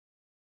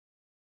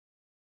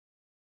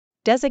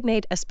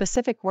 Designate a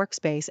specific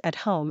workspace at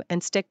home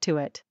and stick to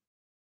it.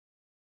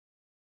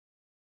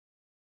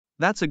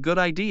 That's a good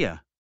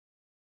idea.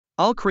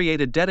 I'll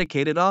create a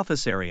dedicated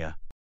office area.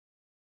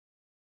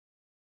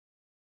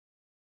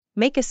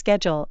 Make a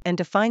schedule and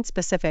define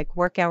specific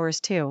work hours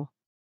too.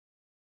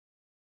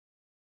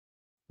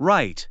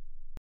 Right.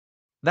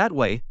 That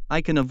way,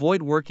 I can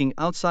avoid working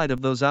outside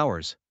of those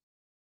hours.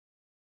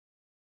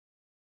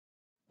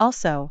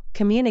 Also,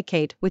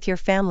 communicate with your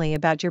family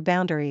about your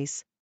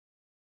boundaries.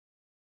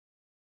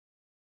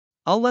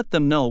 I'll let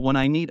them know when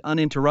I need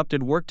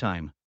uninterrupted work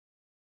time.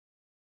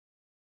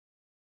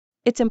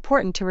 It's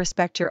important to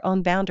respect your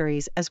own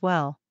boundaries as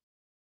well.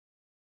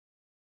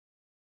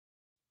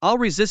 I'll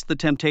resist the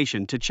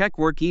temptation to check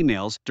work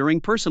emails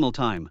during personal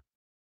time.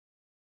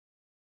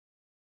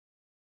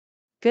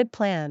 Good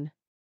plan.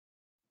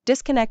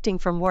 Disconnecting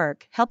from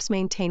work helps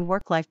maintain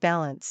work-life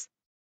balance.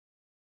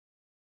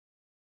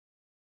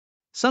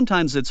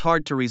 Sometimes it's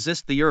hard to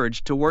resist the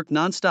urge to work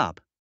nonstop.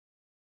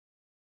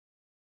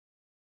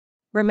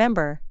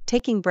 Remember,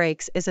 taking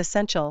breaks is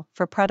essential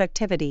for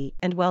productivity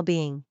and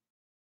well-being.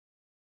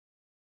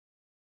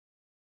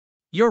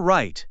 You're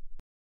right.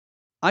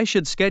 I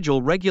should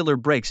schedule regular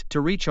breaks to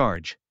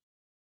recharge.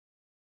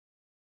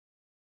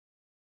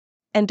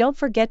 And don't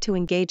forget to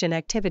engage in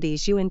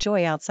activities you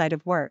enjoy outside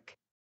of work.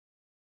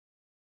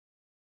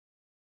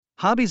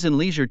 Hobbies and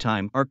leisure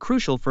time are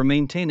crucial for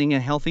maintaining a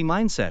healthy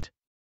mindset.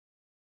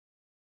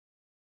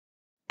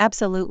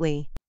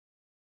 Absolutely.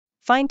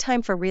 Find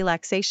time for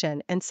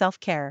relaxation and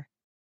self-care.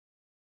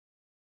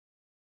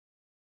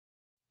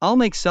 I'll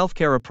make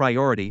self-care a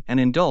priority and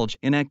indulge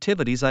in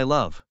activities I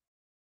love.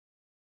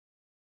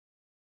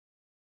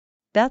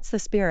 That's the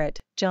spirit,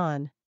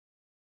 John.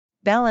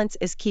 Balance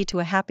is key to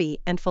a happy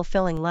and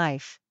fulfilling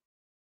life.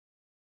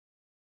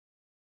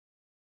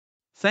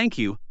 Thank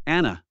you,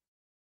 Anna.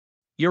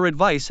 Your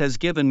advice has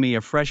given me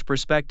a fresh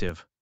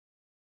perspective.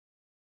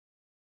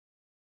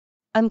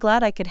 I'm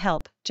glad I could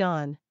help,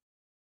 John.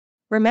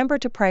 Remember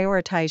to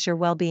prioritize your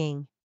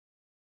well-being.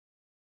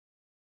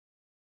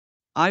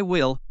 I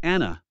will,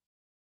 Anna.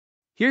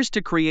 Here's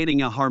to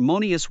creating a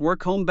harmonious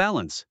work-home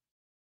balance.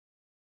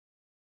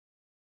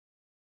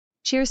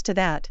 Cheers to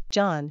that,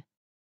 John.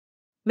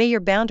 May your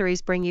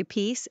boundaries bring you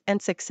peace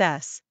and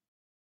success.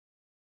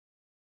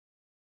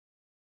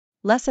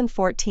 Lesson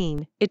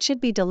 14. It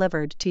should be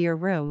delivered to your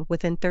room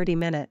within 30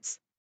 minutes.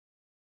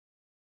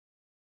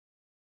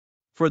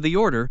 For the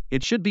order,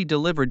 it should be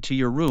delivered to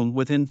your room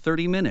within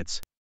 30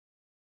 minutes.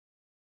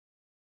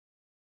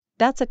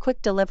 That's a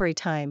quick delivery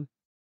time.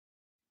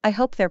 I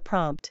hope they're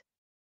prompt.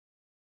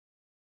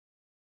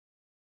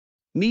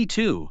 Me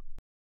too.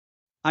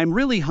 I'm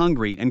really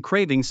hungry and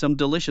craving some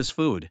delicious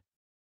food.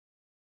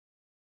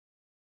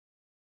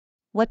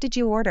 What did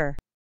you order?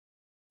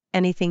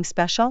 Anything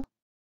special?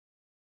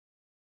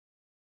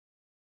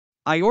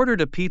 I ordered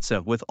a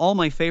pizza with all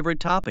my favorite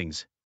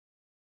toppings.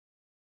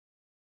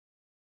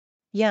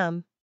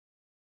 Yum.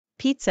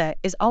 Pizza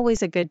is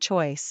always a good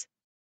choice.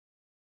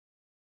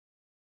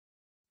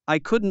 I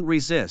couldn't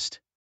resist.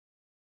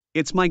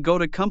 It's my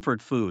go-to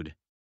comfort food.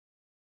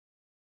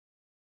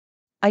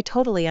 I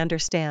totally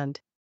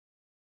understand.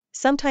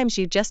 Sometimes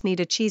you just need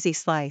a cheesy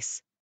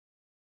slice.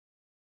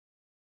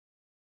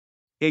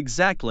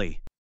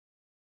 Exactly.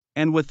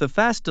 And with the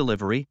fast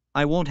delivery,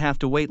 I won't have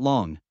to wait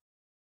long.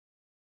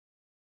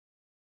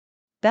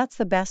 That's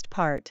the best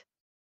part.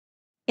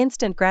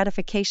 Instant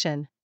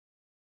gratification.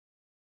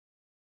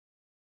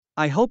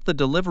 I hope the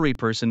delivery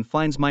person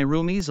finds my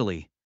room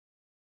easily.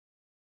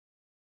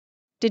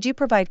 Did you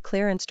provide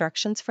clear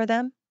instructions for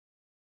them?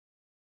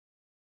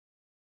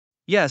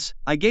 Yes,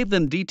 I gave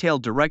them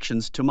detailed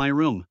directions to my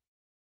room.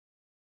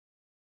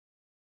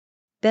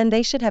 Then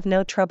they should have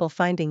no trouble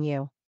finding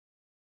you.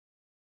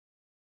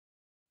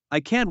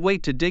 I can't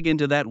wait to dig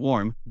into that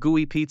warm,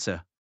 gooey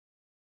pizza.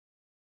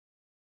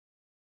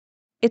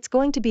 It's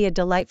going to be a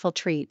delightful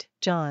treat,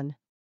 John.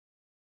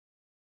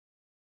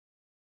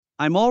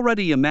 I'm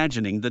already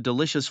imagining the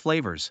delicious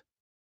flavors.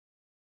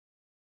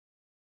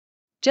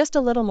 Just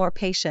a little more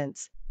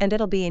patience, and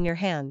it'll be in your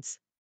hands.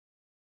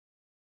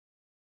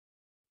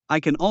 I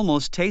can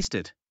almost taste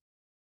it.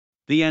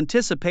 The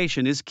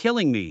anticipation is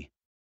killing me.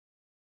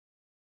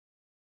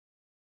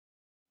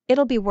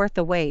 It'll be worth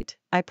the wait,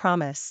 I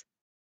promise.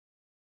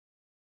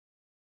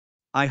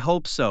 I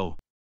hope so.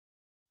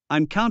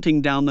 I'm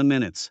counting down the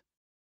minutes.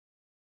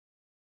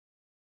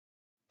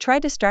 Try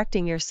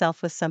distracting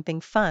yourself with something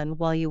fun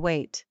while you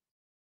wait.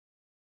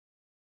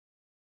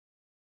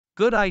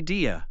 Good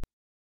idea.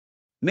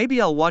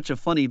 Maybe I'll watch a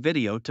funny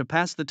video to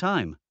pass the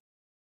time.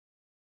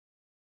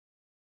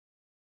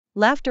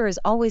 Laughter is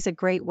always a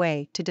great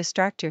way to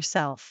distract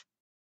yourself.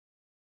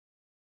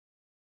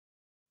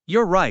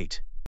 You're right.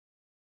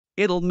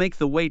 It'll make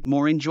the wait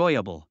more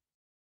enjoyable.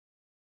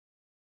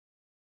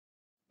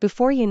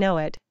 Before you know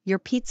it, your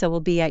pizza will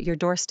be at your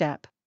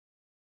doorstep.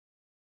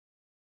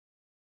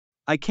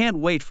 I can't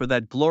wait for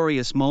that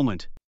glorious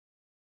moment.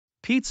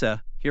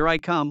 Pizza, here I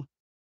come.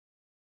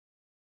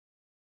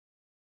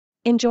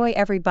 Enjoy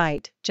every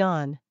bite,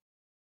 John.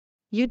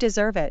 You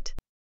deserve it.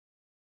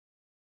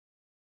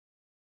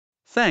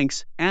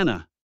 Thanks,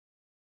 Anna.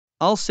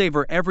 I'll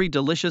savor every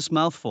delicious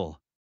mouthful.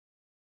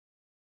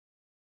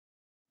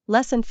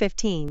 Lesson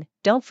 15.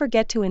 Don't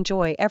forget to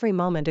enjoy every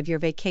moment of your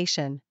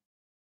vacation.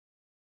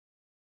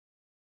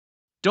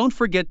 Don't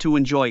forget to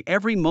enjoy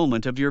every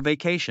moment of your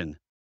vacation.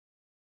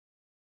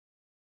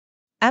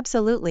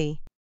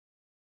 Absolutely.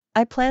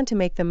 I plan to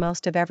make the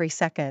most of every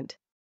second.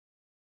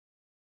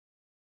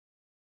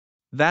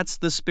 That's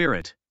the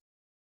spirit.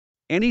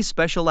 Any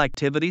special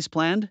activities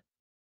planned?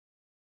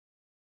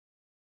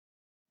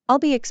 I'll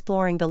be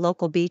exploring the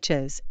local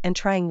beaches and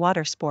trying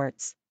water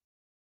sports.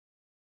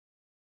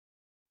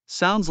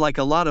 Sounds like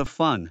a lot of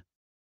fun.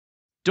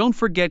 Don't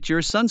forget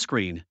your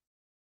sunscreen.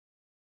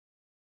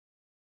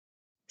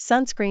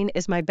 Sunscreen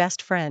is my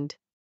best friend.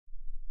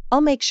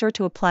 I'll make sure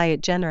to apply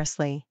it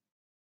generously.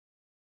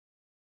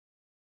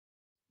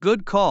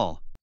 Good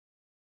call.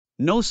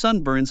 No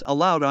sunburns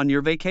allowed on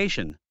your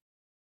vacation.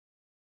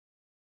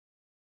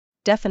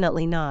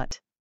 Definitely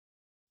not.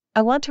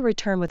 I want to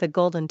return with a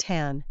golden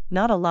tan,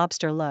 not a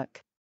lobster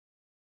look.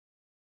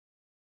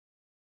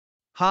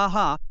 Ha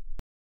ha.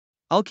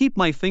 I'll keep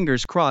my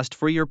fingers crossed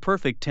for your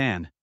perfect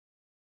tan.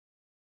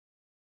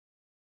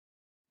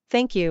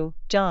 Thank you,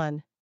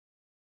 John.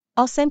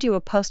 I'll send you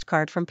a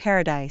postcard from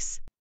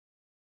paradise.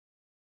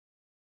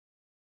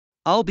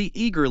 I'll be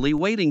eagerly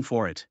waiting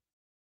for it.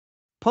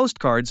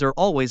 Postcards are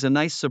always a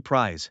nice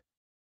surprise.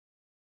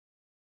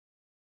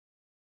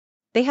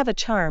 They have a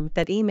charm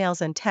that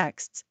emails and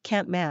texts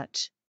can't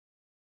match.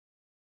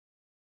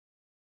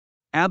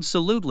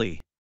 Absolutely.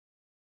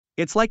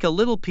 It's like a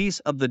little piece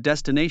of the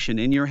destination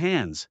in your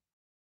hands.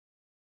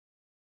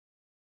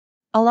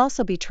 I'll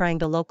also be trying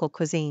the local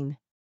cuisine.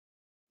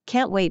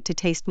 Can't wait to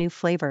taste new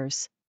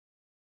flavors.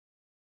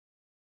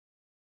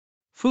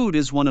 Food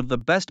is one of the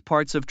best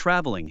parts of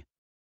traveling.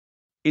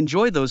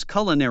 Enjoy those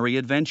culinary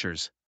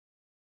adventures.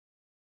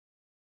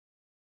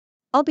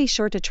 I'll be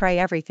sure to try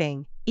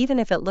everything, even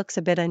if it looks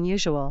a bit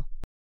unusual.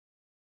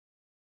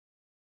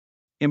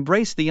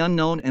 Embrace the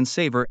unknown and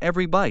savor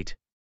every bite.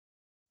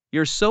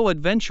 You're so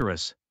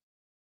adventurous.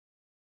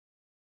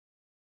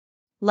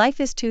 Life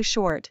is too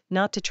short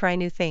not to try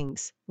new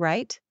things,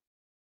 right?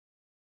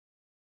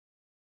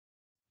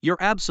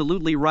 You're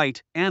absolutely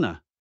right,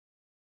 Anna.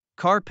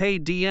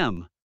 Carpe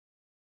diem.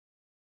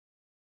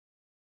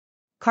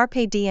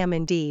 Carpe diem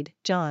indeed,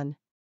 John.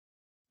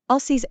 I'll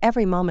seize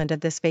every moment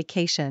of this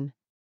vacation.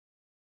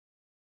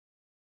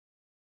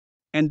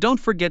 And don't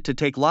forget to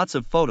take lots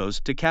of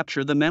photos to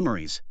capture the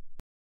memories.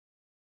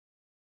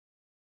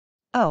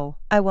 Oh,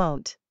 I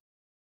won't.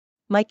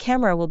 My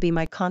camera will be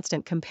my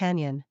constant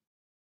companion.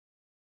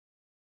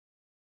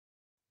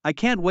 I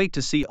can't wait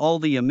to see all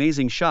the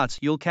amazing shots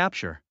you'll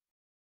capture.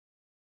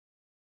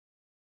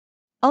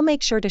 I'll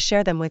make sure to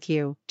share them with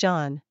you,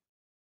 John.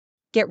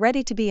 Get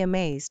ready to be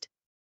amazed.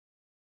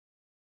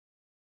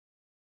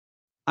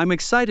 I'm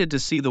excited to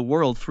see the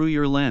world through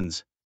your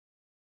lens.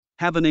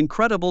 Have an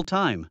incredible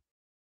time.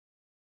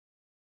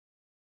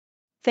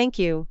 Thank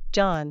you,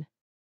 John.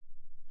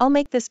 I'll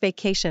make this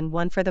vacation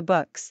one for the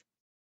books.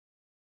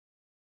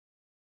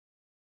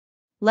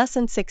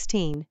 Lesson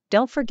 16.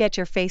 Don't forget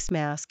your face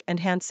mask and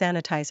hand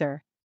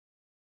sanitizer.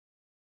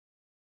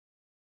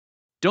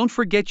 Don't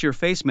forget your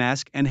face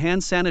mask and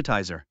hand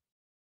sanitizer.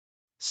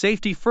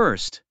 Safety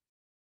first.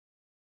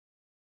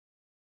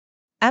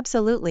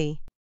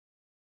 Absolutely.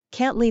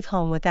 Can't leave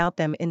home without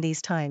them in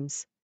these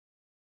times.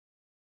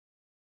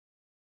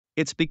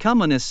 It's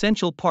become an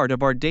essential part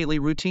of our daily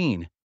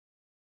routine.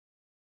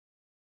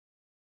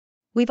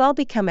 We've all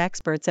become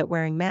experts at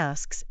wearing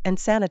masks and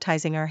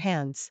sanitizing our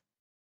hands.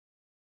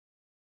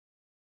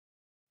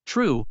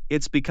 True,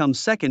 it's become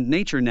second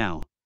nature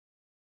now.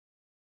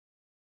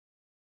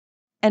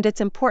 And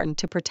it's important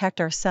to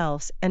protect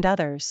ourselves and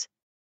others.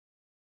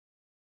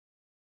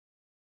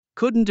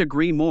 Couldn't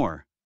agree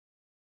more.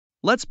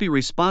 Let's be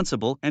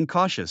responsible and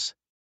cautious.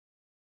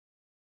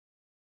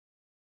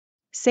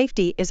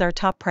 Safety is our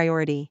top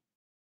priority.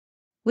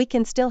 We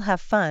can still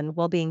have fun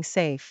while being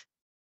safe.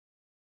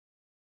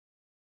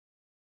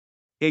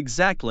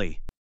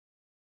 Exactly.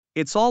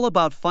 It's all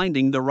about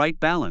finding the right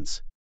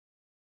balance.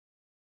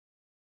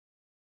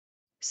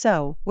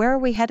 So, where are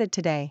we headed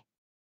today?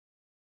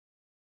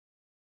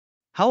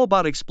 How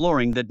about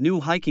exploring that new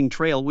hiking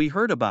trail we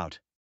heard about?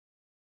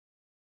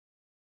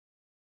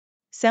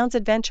 Sounds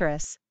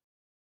adventurous.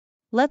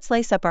 Let's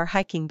lace up our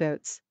hiking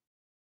boots.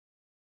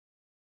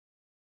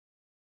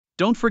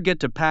 Don't forget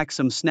to pack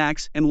some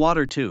snacks and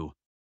water too.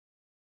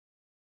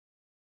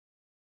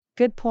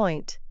 Good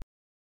point.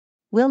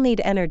 We'll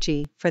need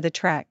energy for the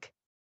trek.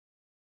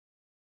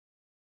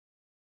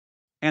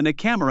 And a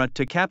camera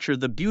to capture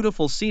the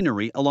beautiful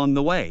scenery along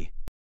the way.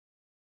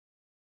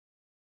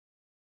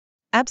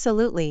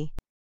 Absolutely.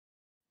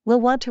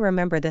 We'll want to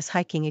remember this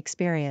hiking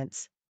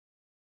experience.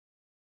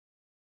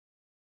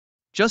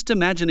 Just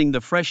imagining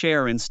the fresh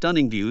air and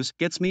stunning views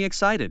gets me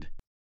excited.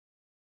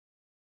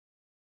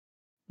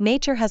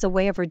 Nature has a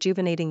way of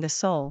rejuvenating the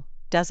soul,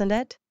 doesn't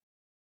it?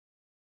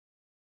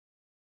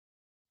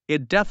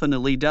 It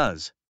definitely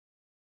does.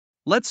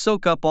 Let's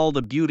soak up all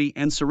the beauty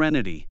and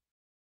serenity.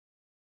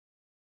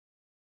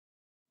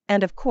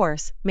 And of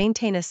course,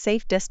 maintain a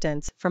safe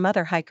distance from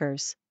other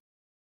hikers.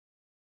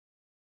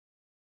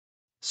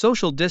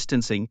 Social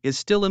distancing is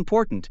still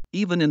important,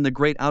 even in the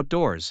great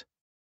outdoors.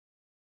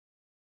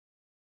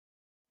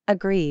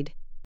 Agreed.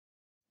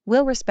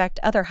 We'll respect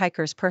other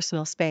hikers'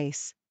 personal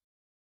space.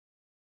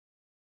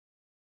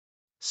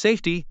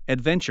 Safety,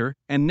 adventure,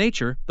 and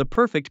nature, the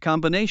perfect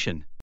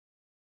combination.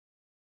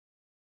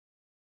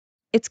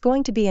 It's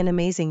going to be an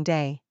amazing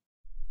day.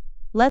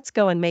 Let's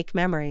go and make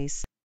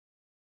memories.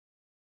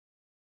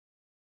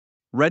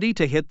 Ready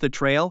to hit the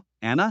trail,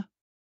 Anna?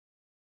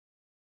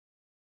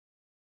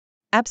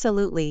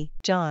 Absolutely,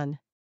 John.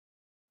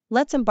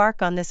 Let's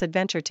embark on this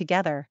adventure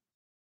together.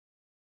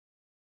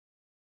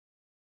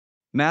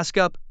 Mask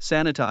up,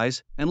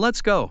 sanitize, and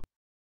let's go.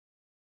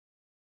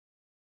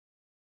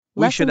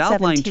 We should Lesson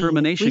outline 17. We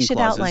termination should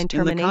clauses outline in the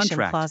termination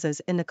contract.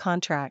 clauses in the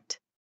contract.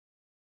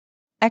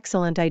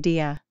 Excellent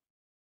idea.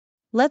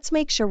 Let's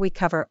make sure we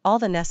cover all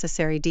the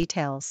necessary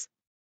details.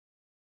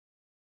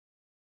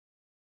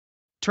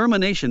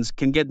 Terminations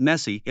can get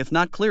messy if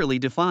not clearly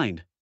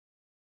defined.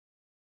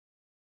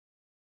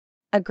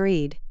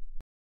 Agreed.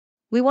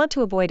 We want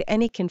to avoid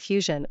any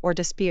confusion or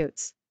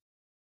disputes.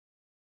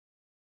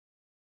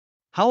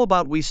 How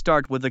about we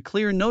start with a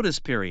clear notice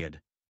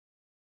period?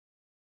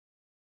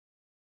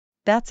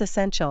 That's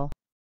essential.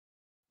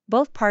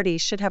 Both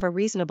parties should have a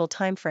reasonable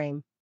time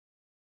frame.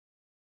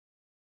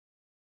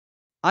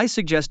 I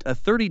suggest a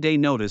 30-day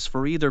notice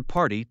for either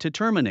party to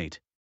terminate.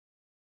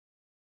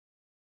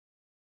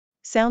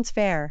 Sounds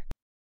fair.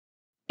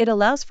 It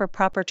allows for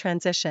proper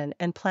transition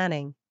and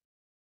planning.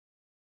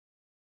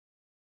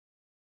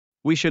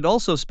 We should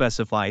also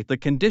specify the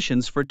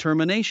conditions for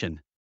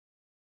termination.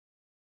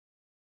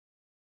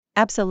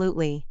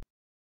 Absolutely.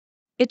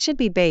 It should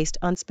be based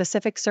on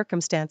specific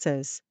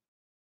circumstances.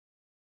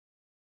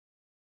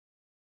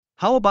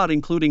 How about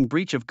including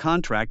breach of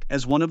contract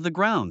as one of the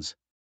grounds?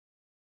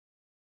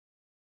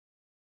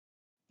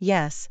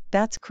 Yes,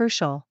 that's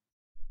crucial.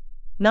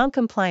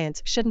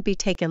 Non-compliance shouldn't be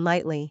taken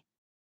lightly.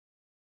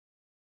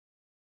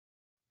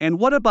 And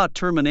what about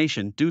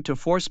termination due to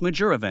force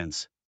majeure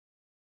events?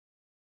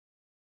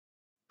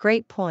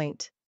 Great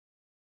point.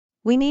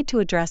 We need to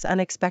address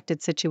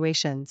unexpected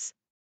situations.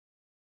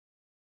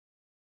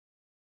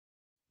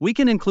 We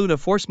can include a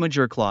force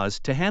majeure clause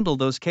to handle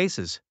those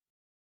cases.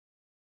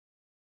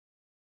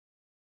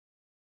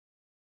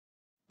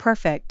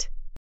 Perfect.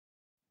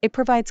 It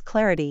provides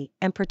clarity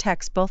and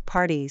protects both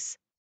parties.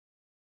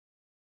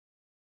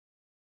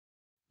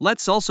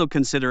 Let's also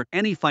consider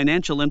any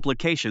financial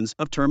implications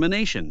of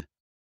termination.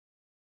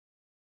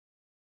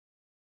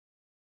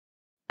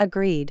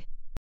 Agreed.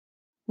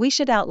 We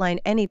should outline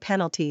any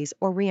penalties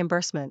or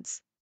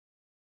reimbursements.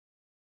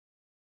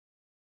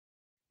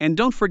 And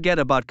don't forget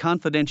about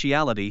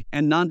confidentiality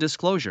and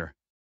non-disclosure.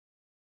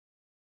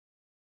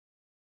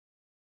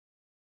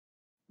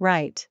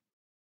 Right.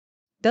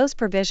 Those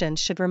provisions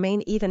should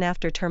remain even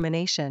after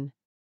termination.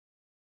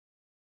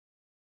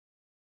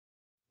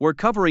 We're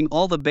covering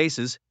all the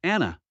bases,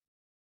 Anna.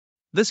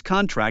 This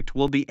contract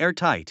will be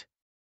airtight.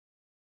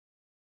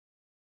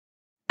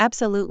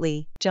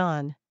 Absolutely,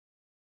 John.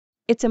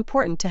 It's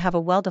important to have a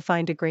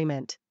well-defined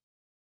agreement.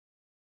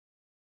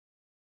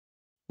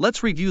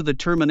 Let's review the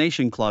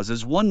termination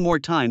clauses one more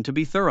time to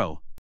be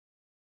thorough.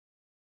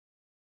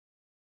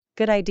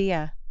 Good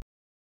idea.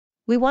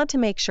 We want to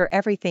make sure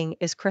everything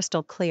is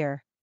crystal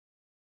clear.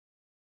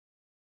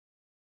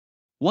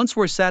 Once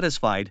we're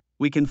satisfied,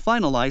 we can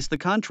finalize the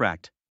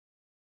contract.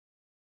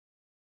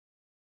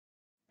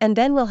 And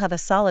then we'll have a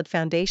solid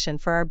foundation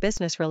for our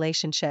business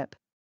relationship.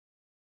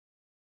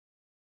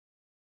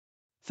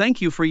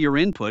 Thank you for your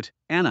input,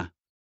 Anna.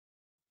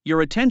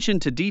 Your attention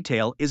to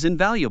detail is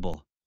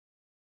invaluable.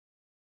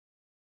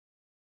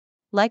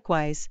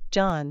 Likewise,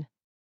 John.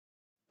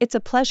 It's a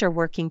pleasure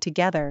working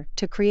together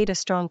to create a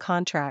strong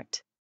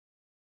contract.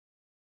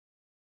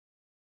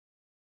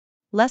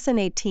 Lesson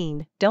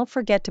 18. Don't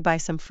forget to buy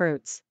some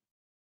fruits.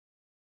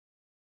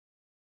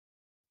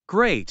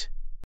 Great!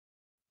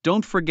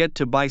 Don't forget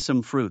to buy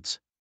some fruits.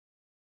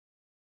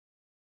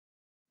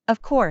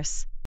 Of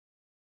course.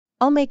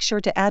 I'll make sure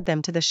to add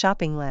them to the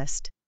shopping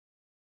list.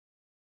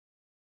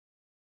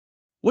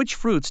 Which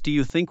fruits do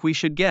you think we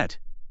should get?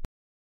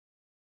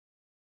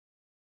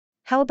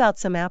 How about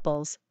some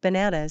apples,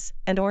 bananas,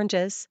 and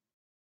oranges?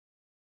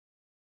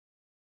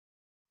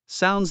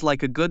 Sounds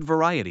like a good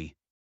variety.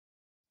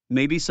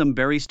 Maybe some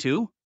berries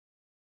too?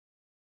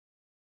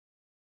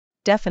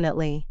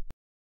 Definitely.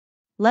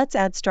 Let's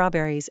add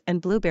strawberries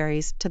and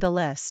blueberries to the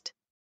list.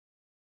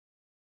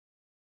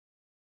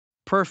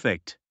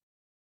 Perfect.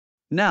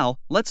 Now,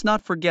 let's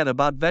not forget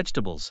about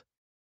vegetables.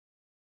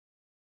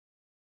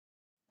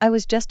 I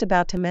was just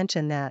about to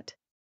mention that.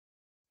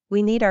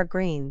 We need our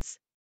greens.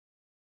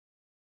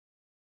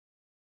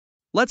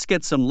 Let's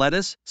get some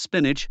lettuce,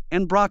 spinach,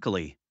 and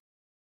broccoli.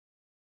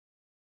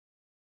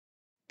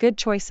 Good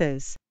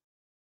choices.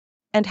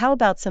 And how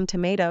about some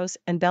tomatoes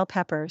and bell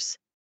peppers?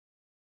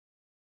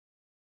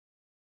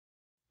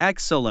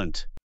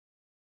 Excellent.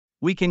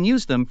 We can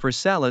use them for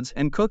salads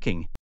and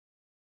cooking.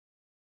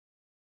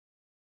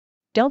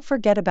 Don't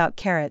forget about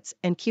carrots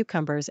and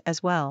cucumbers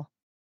as well.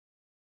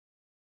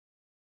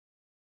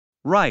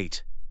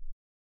 Right.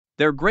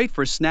 They're great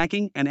for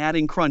snacking and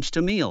adding crunch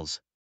to meals.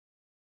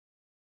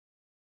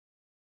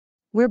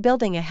 We're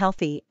building a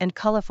healthy and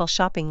colorful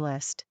shopping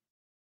list.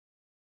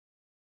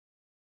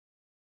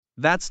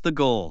 That's the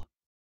goal.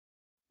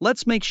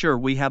 Let's make sure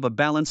we have a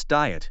balanced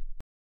diet.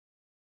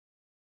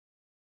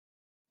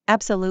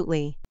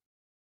 Absolutely.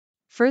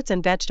 Fruits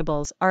and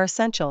vegetables are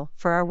essential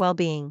for our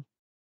well-being.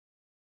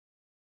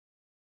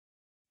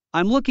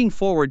 I'm looking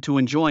forward to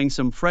enjoying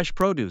some fresh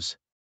produce.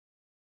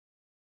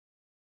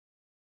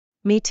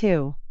 Me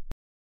too.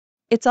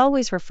 It's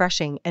always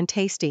refreshing and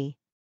tasty.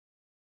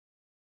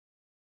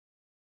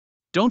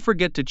 Don't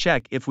forget to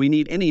check if we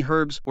need any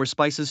herbs or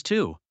spices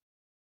too.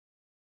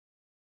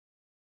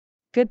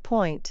 Good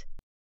point.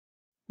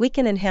 We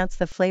can enhance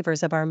the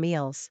flavors of our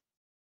meals.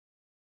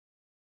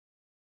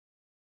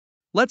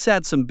 Let's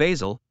add some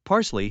basil,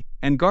 parsley,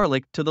 and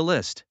garlic to the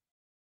list.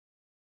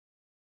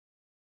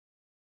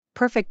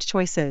 Perfect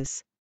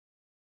choices.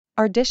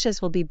 Our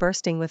dishes will be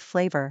bursting with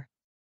flavor.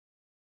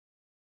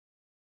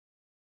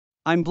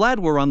 I'm glad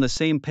we're on the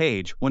same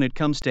page when it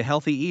comes to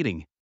healthy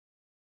eating.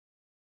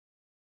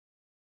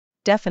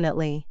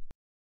 Definitely.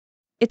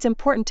 It's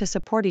important to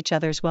support each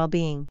other's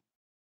well-being.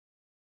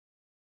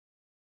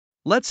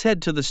 Let's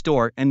head to the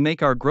store and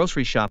make our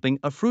grocery shopping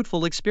a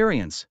fruitful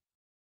experience.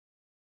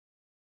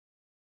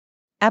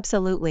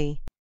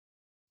 Absolutely.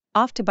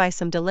 Off to buy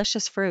some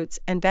delicious fruits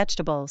and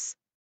vegetables.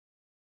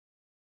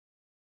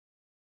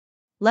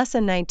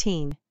 Lesson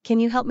 19. Can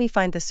you help me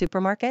find the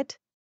supermarket?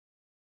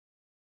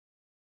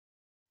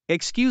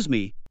 Excuse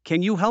me,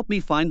 can you help me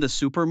find the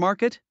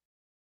supermarket?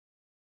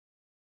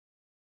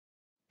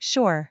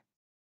 Sure.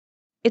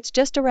 It's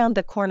just around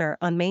the corner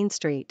on Main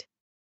Street.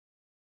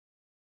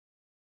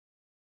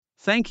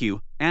 Thank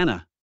you,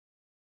 Anna.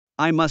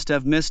 I must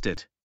have missed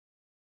it.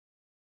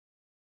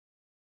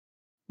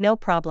 No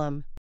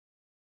problem.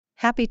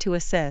 Happy to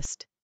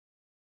assist.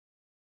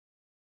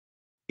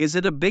 Is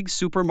it a big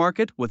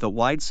supermarket with a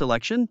wide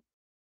selection?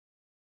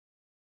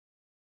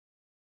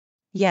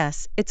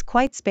 Yes, it's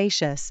quite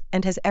spacious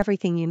and has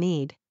everything you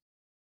need.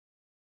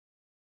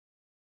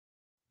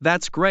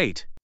 That's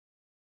great.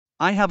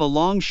 I have a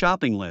long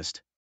shopping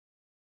list.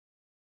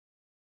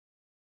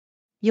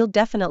 You'll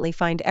definitely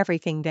find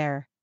everything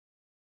there.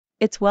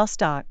 It's well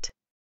stocked.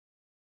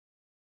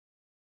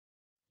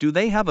 Do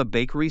they have a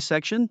bakery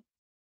section?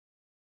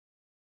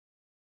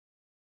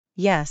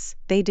 Yes,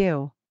 they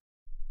do.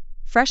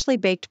 Freshly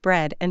baked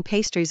bread and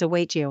pastries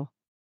await you.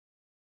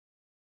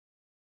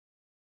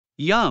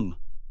 Yum!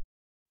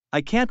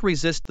 I can't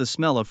resist the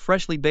smell of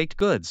freshly baked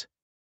goods.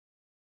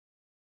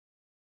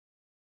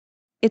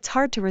 It's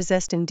hard to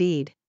resist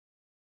indeed.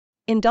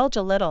 Indulge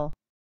a little.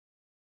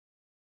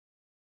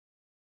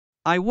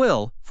 I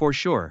will, for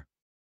sure.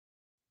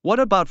 What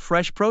about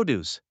fresh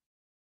produce?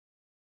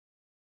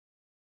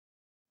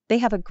 They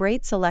have a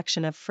great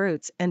selection of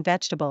fruits and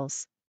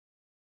vegetables.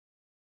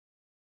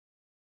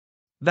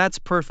 That's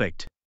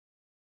perfect.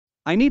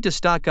 I need to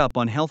stock up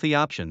on healthy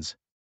options.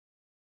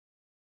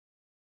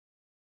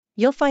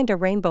 You'll find a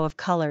rainbow of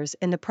colors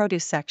in the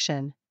produce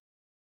section.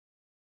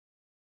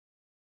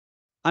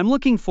 I'm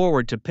looking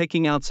forward to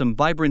picking out some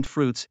vibrant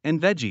fruits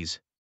and veggies.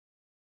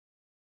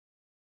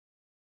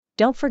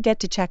 Don't forget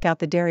to check out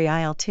the dairy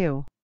aisle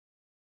too.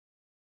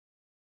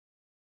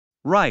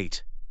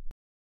 Right.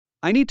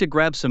 I need to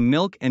grab some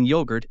milk and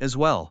yogurt as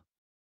well.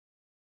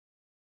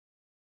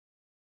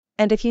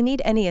 And if you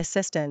need any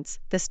assistance,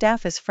 the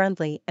staff is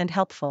friendly and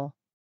helpful.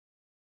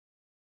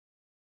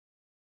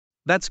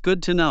 That's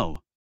good to know.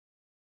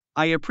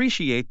 I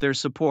appreciate their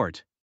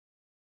support.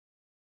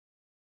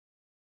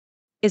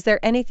 Is there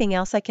anything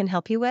else I can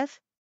help you with?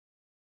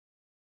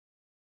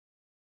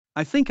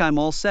 I think I'm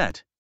all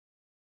set.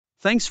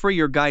 Thanks for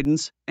your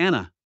guidance,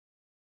 Anna.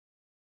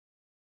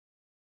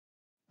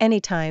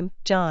 Anytime,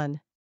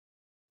 John.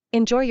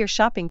 Enjoy your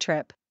shopping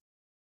trip.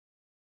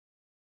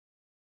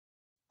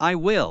 I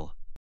will.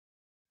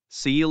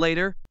 See you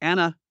later,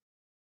 Anna.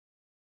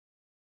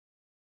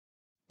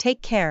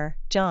 Take care,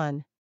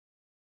 John.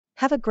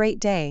 Have a great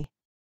day.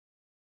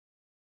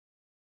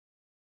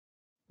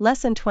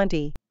 Lesson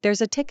 20.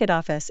 There's a ticket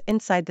office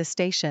inside the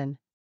station.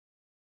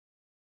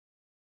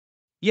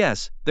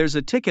 Yes, there's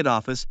a ticket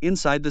office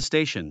inside the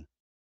station.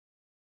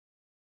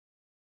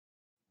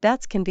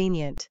 That's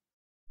convenient.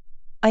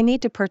 I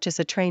need to purchase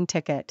a train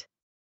ticket.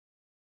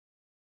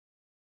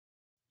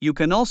 You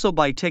can also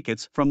buy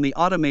tickets from the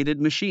automated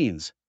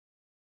machines.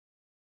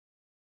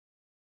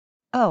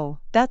 Oh,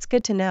 that's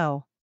good to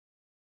know.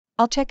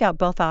 I'll check out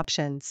both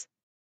options.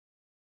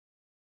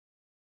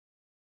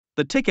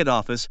 The ticket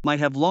office might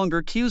have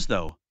longer queues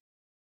though.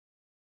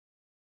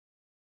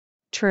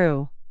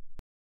 True.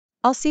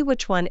 I'll see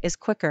which one is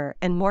quicker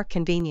and more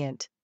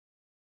convenient.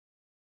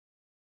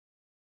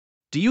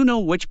 Do you know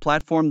which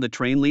platform the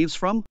train leaves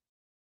from?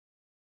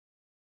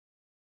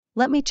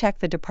 Let me check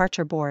the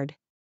departure board.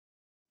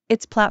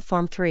 It's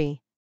platform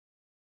 3.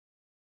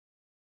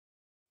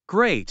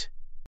 Great.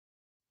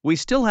 We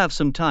still have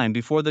some time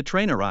before the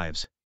train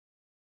arrives.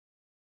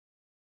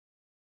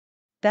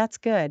 That's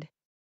good.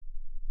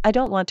 I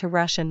don't want to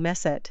rush and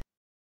miss it.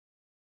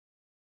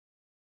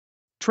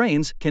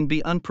 Trains can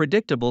be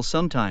unpredictable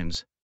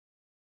sometimes.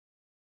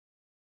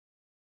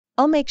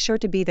 I'll make sure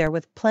to be there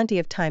with plenty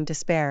of time to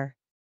spare.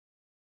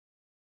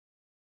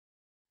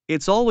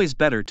 It's always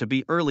better to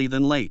be early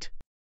than late.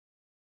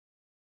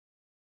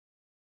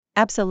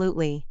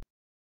 Absolutely.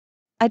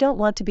 I don't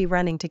want to be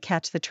running to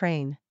catch the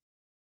train.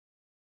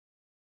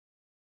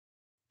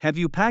 Have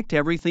you packed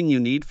everything you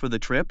need for the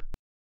trip?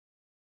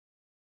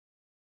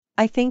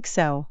 I think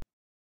so.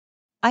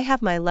 I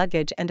have my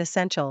luggage and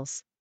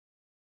essentials.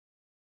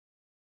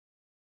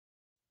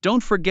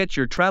 Don't forget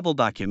your travel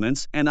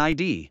documents and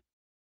ID.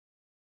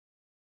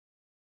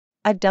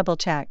 I've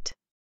double-checked.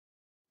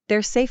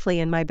 They're safely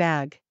in my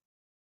bag.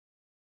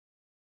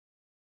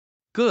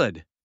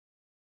 Good.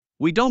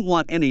 We don't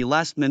want any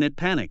last-minute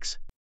panics.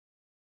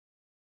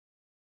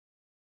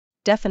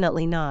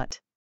 Definitely not.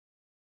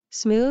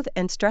 Smooth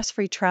and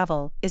stress-free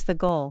travel is the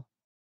goal.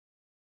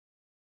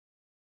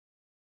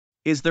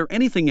 Is there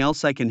anything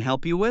else I can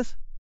help you with?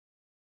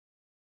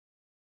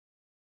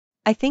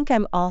 I think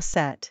I'm all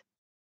set.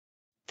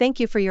 Thank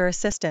you for your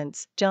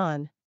assistance,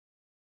 John.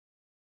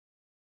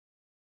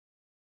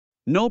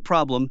 No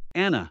problem,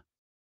 Anna.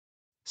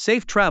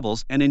 Safe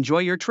travels and enjoy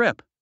your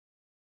trip.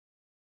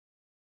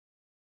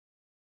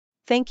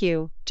 Thank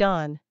you,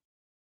 John.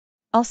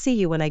 I'll see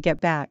you when I get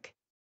back.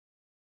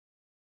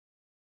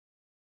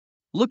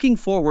 Looking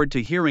forward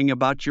to hearing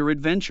about your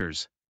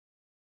adventures.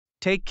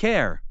 Take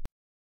care.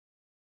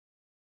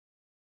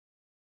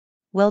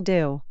 Will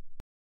do.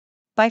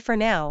 Bye for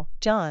now,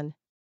 John.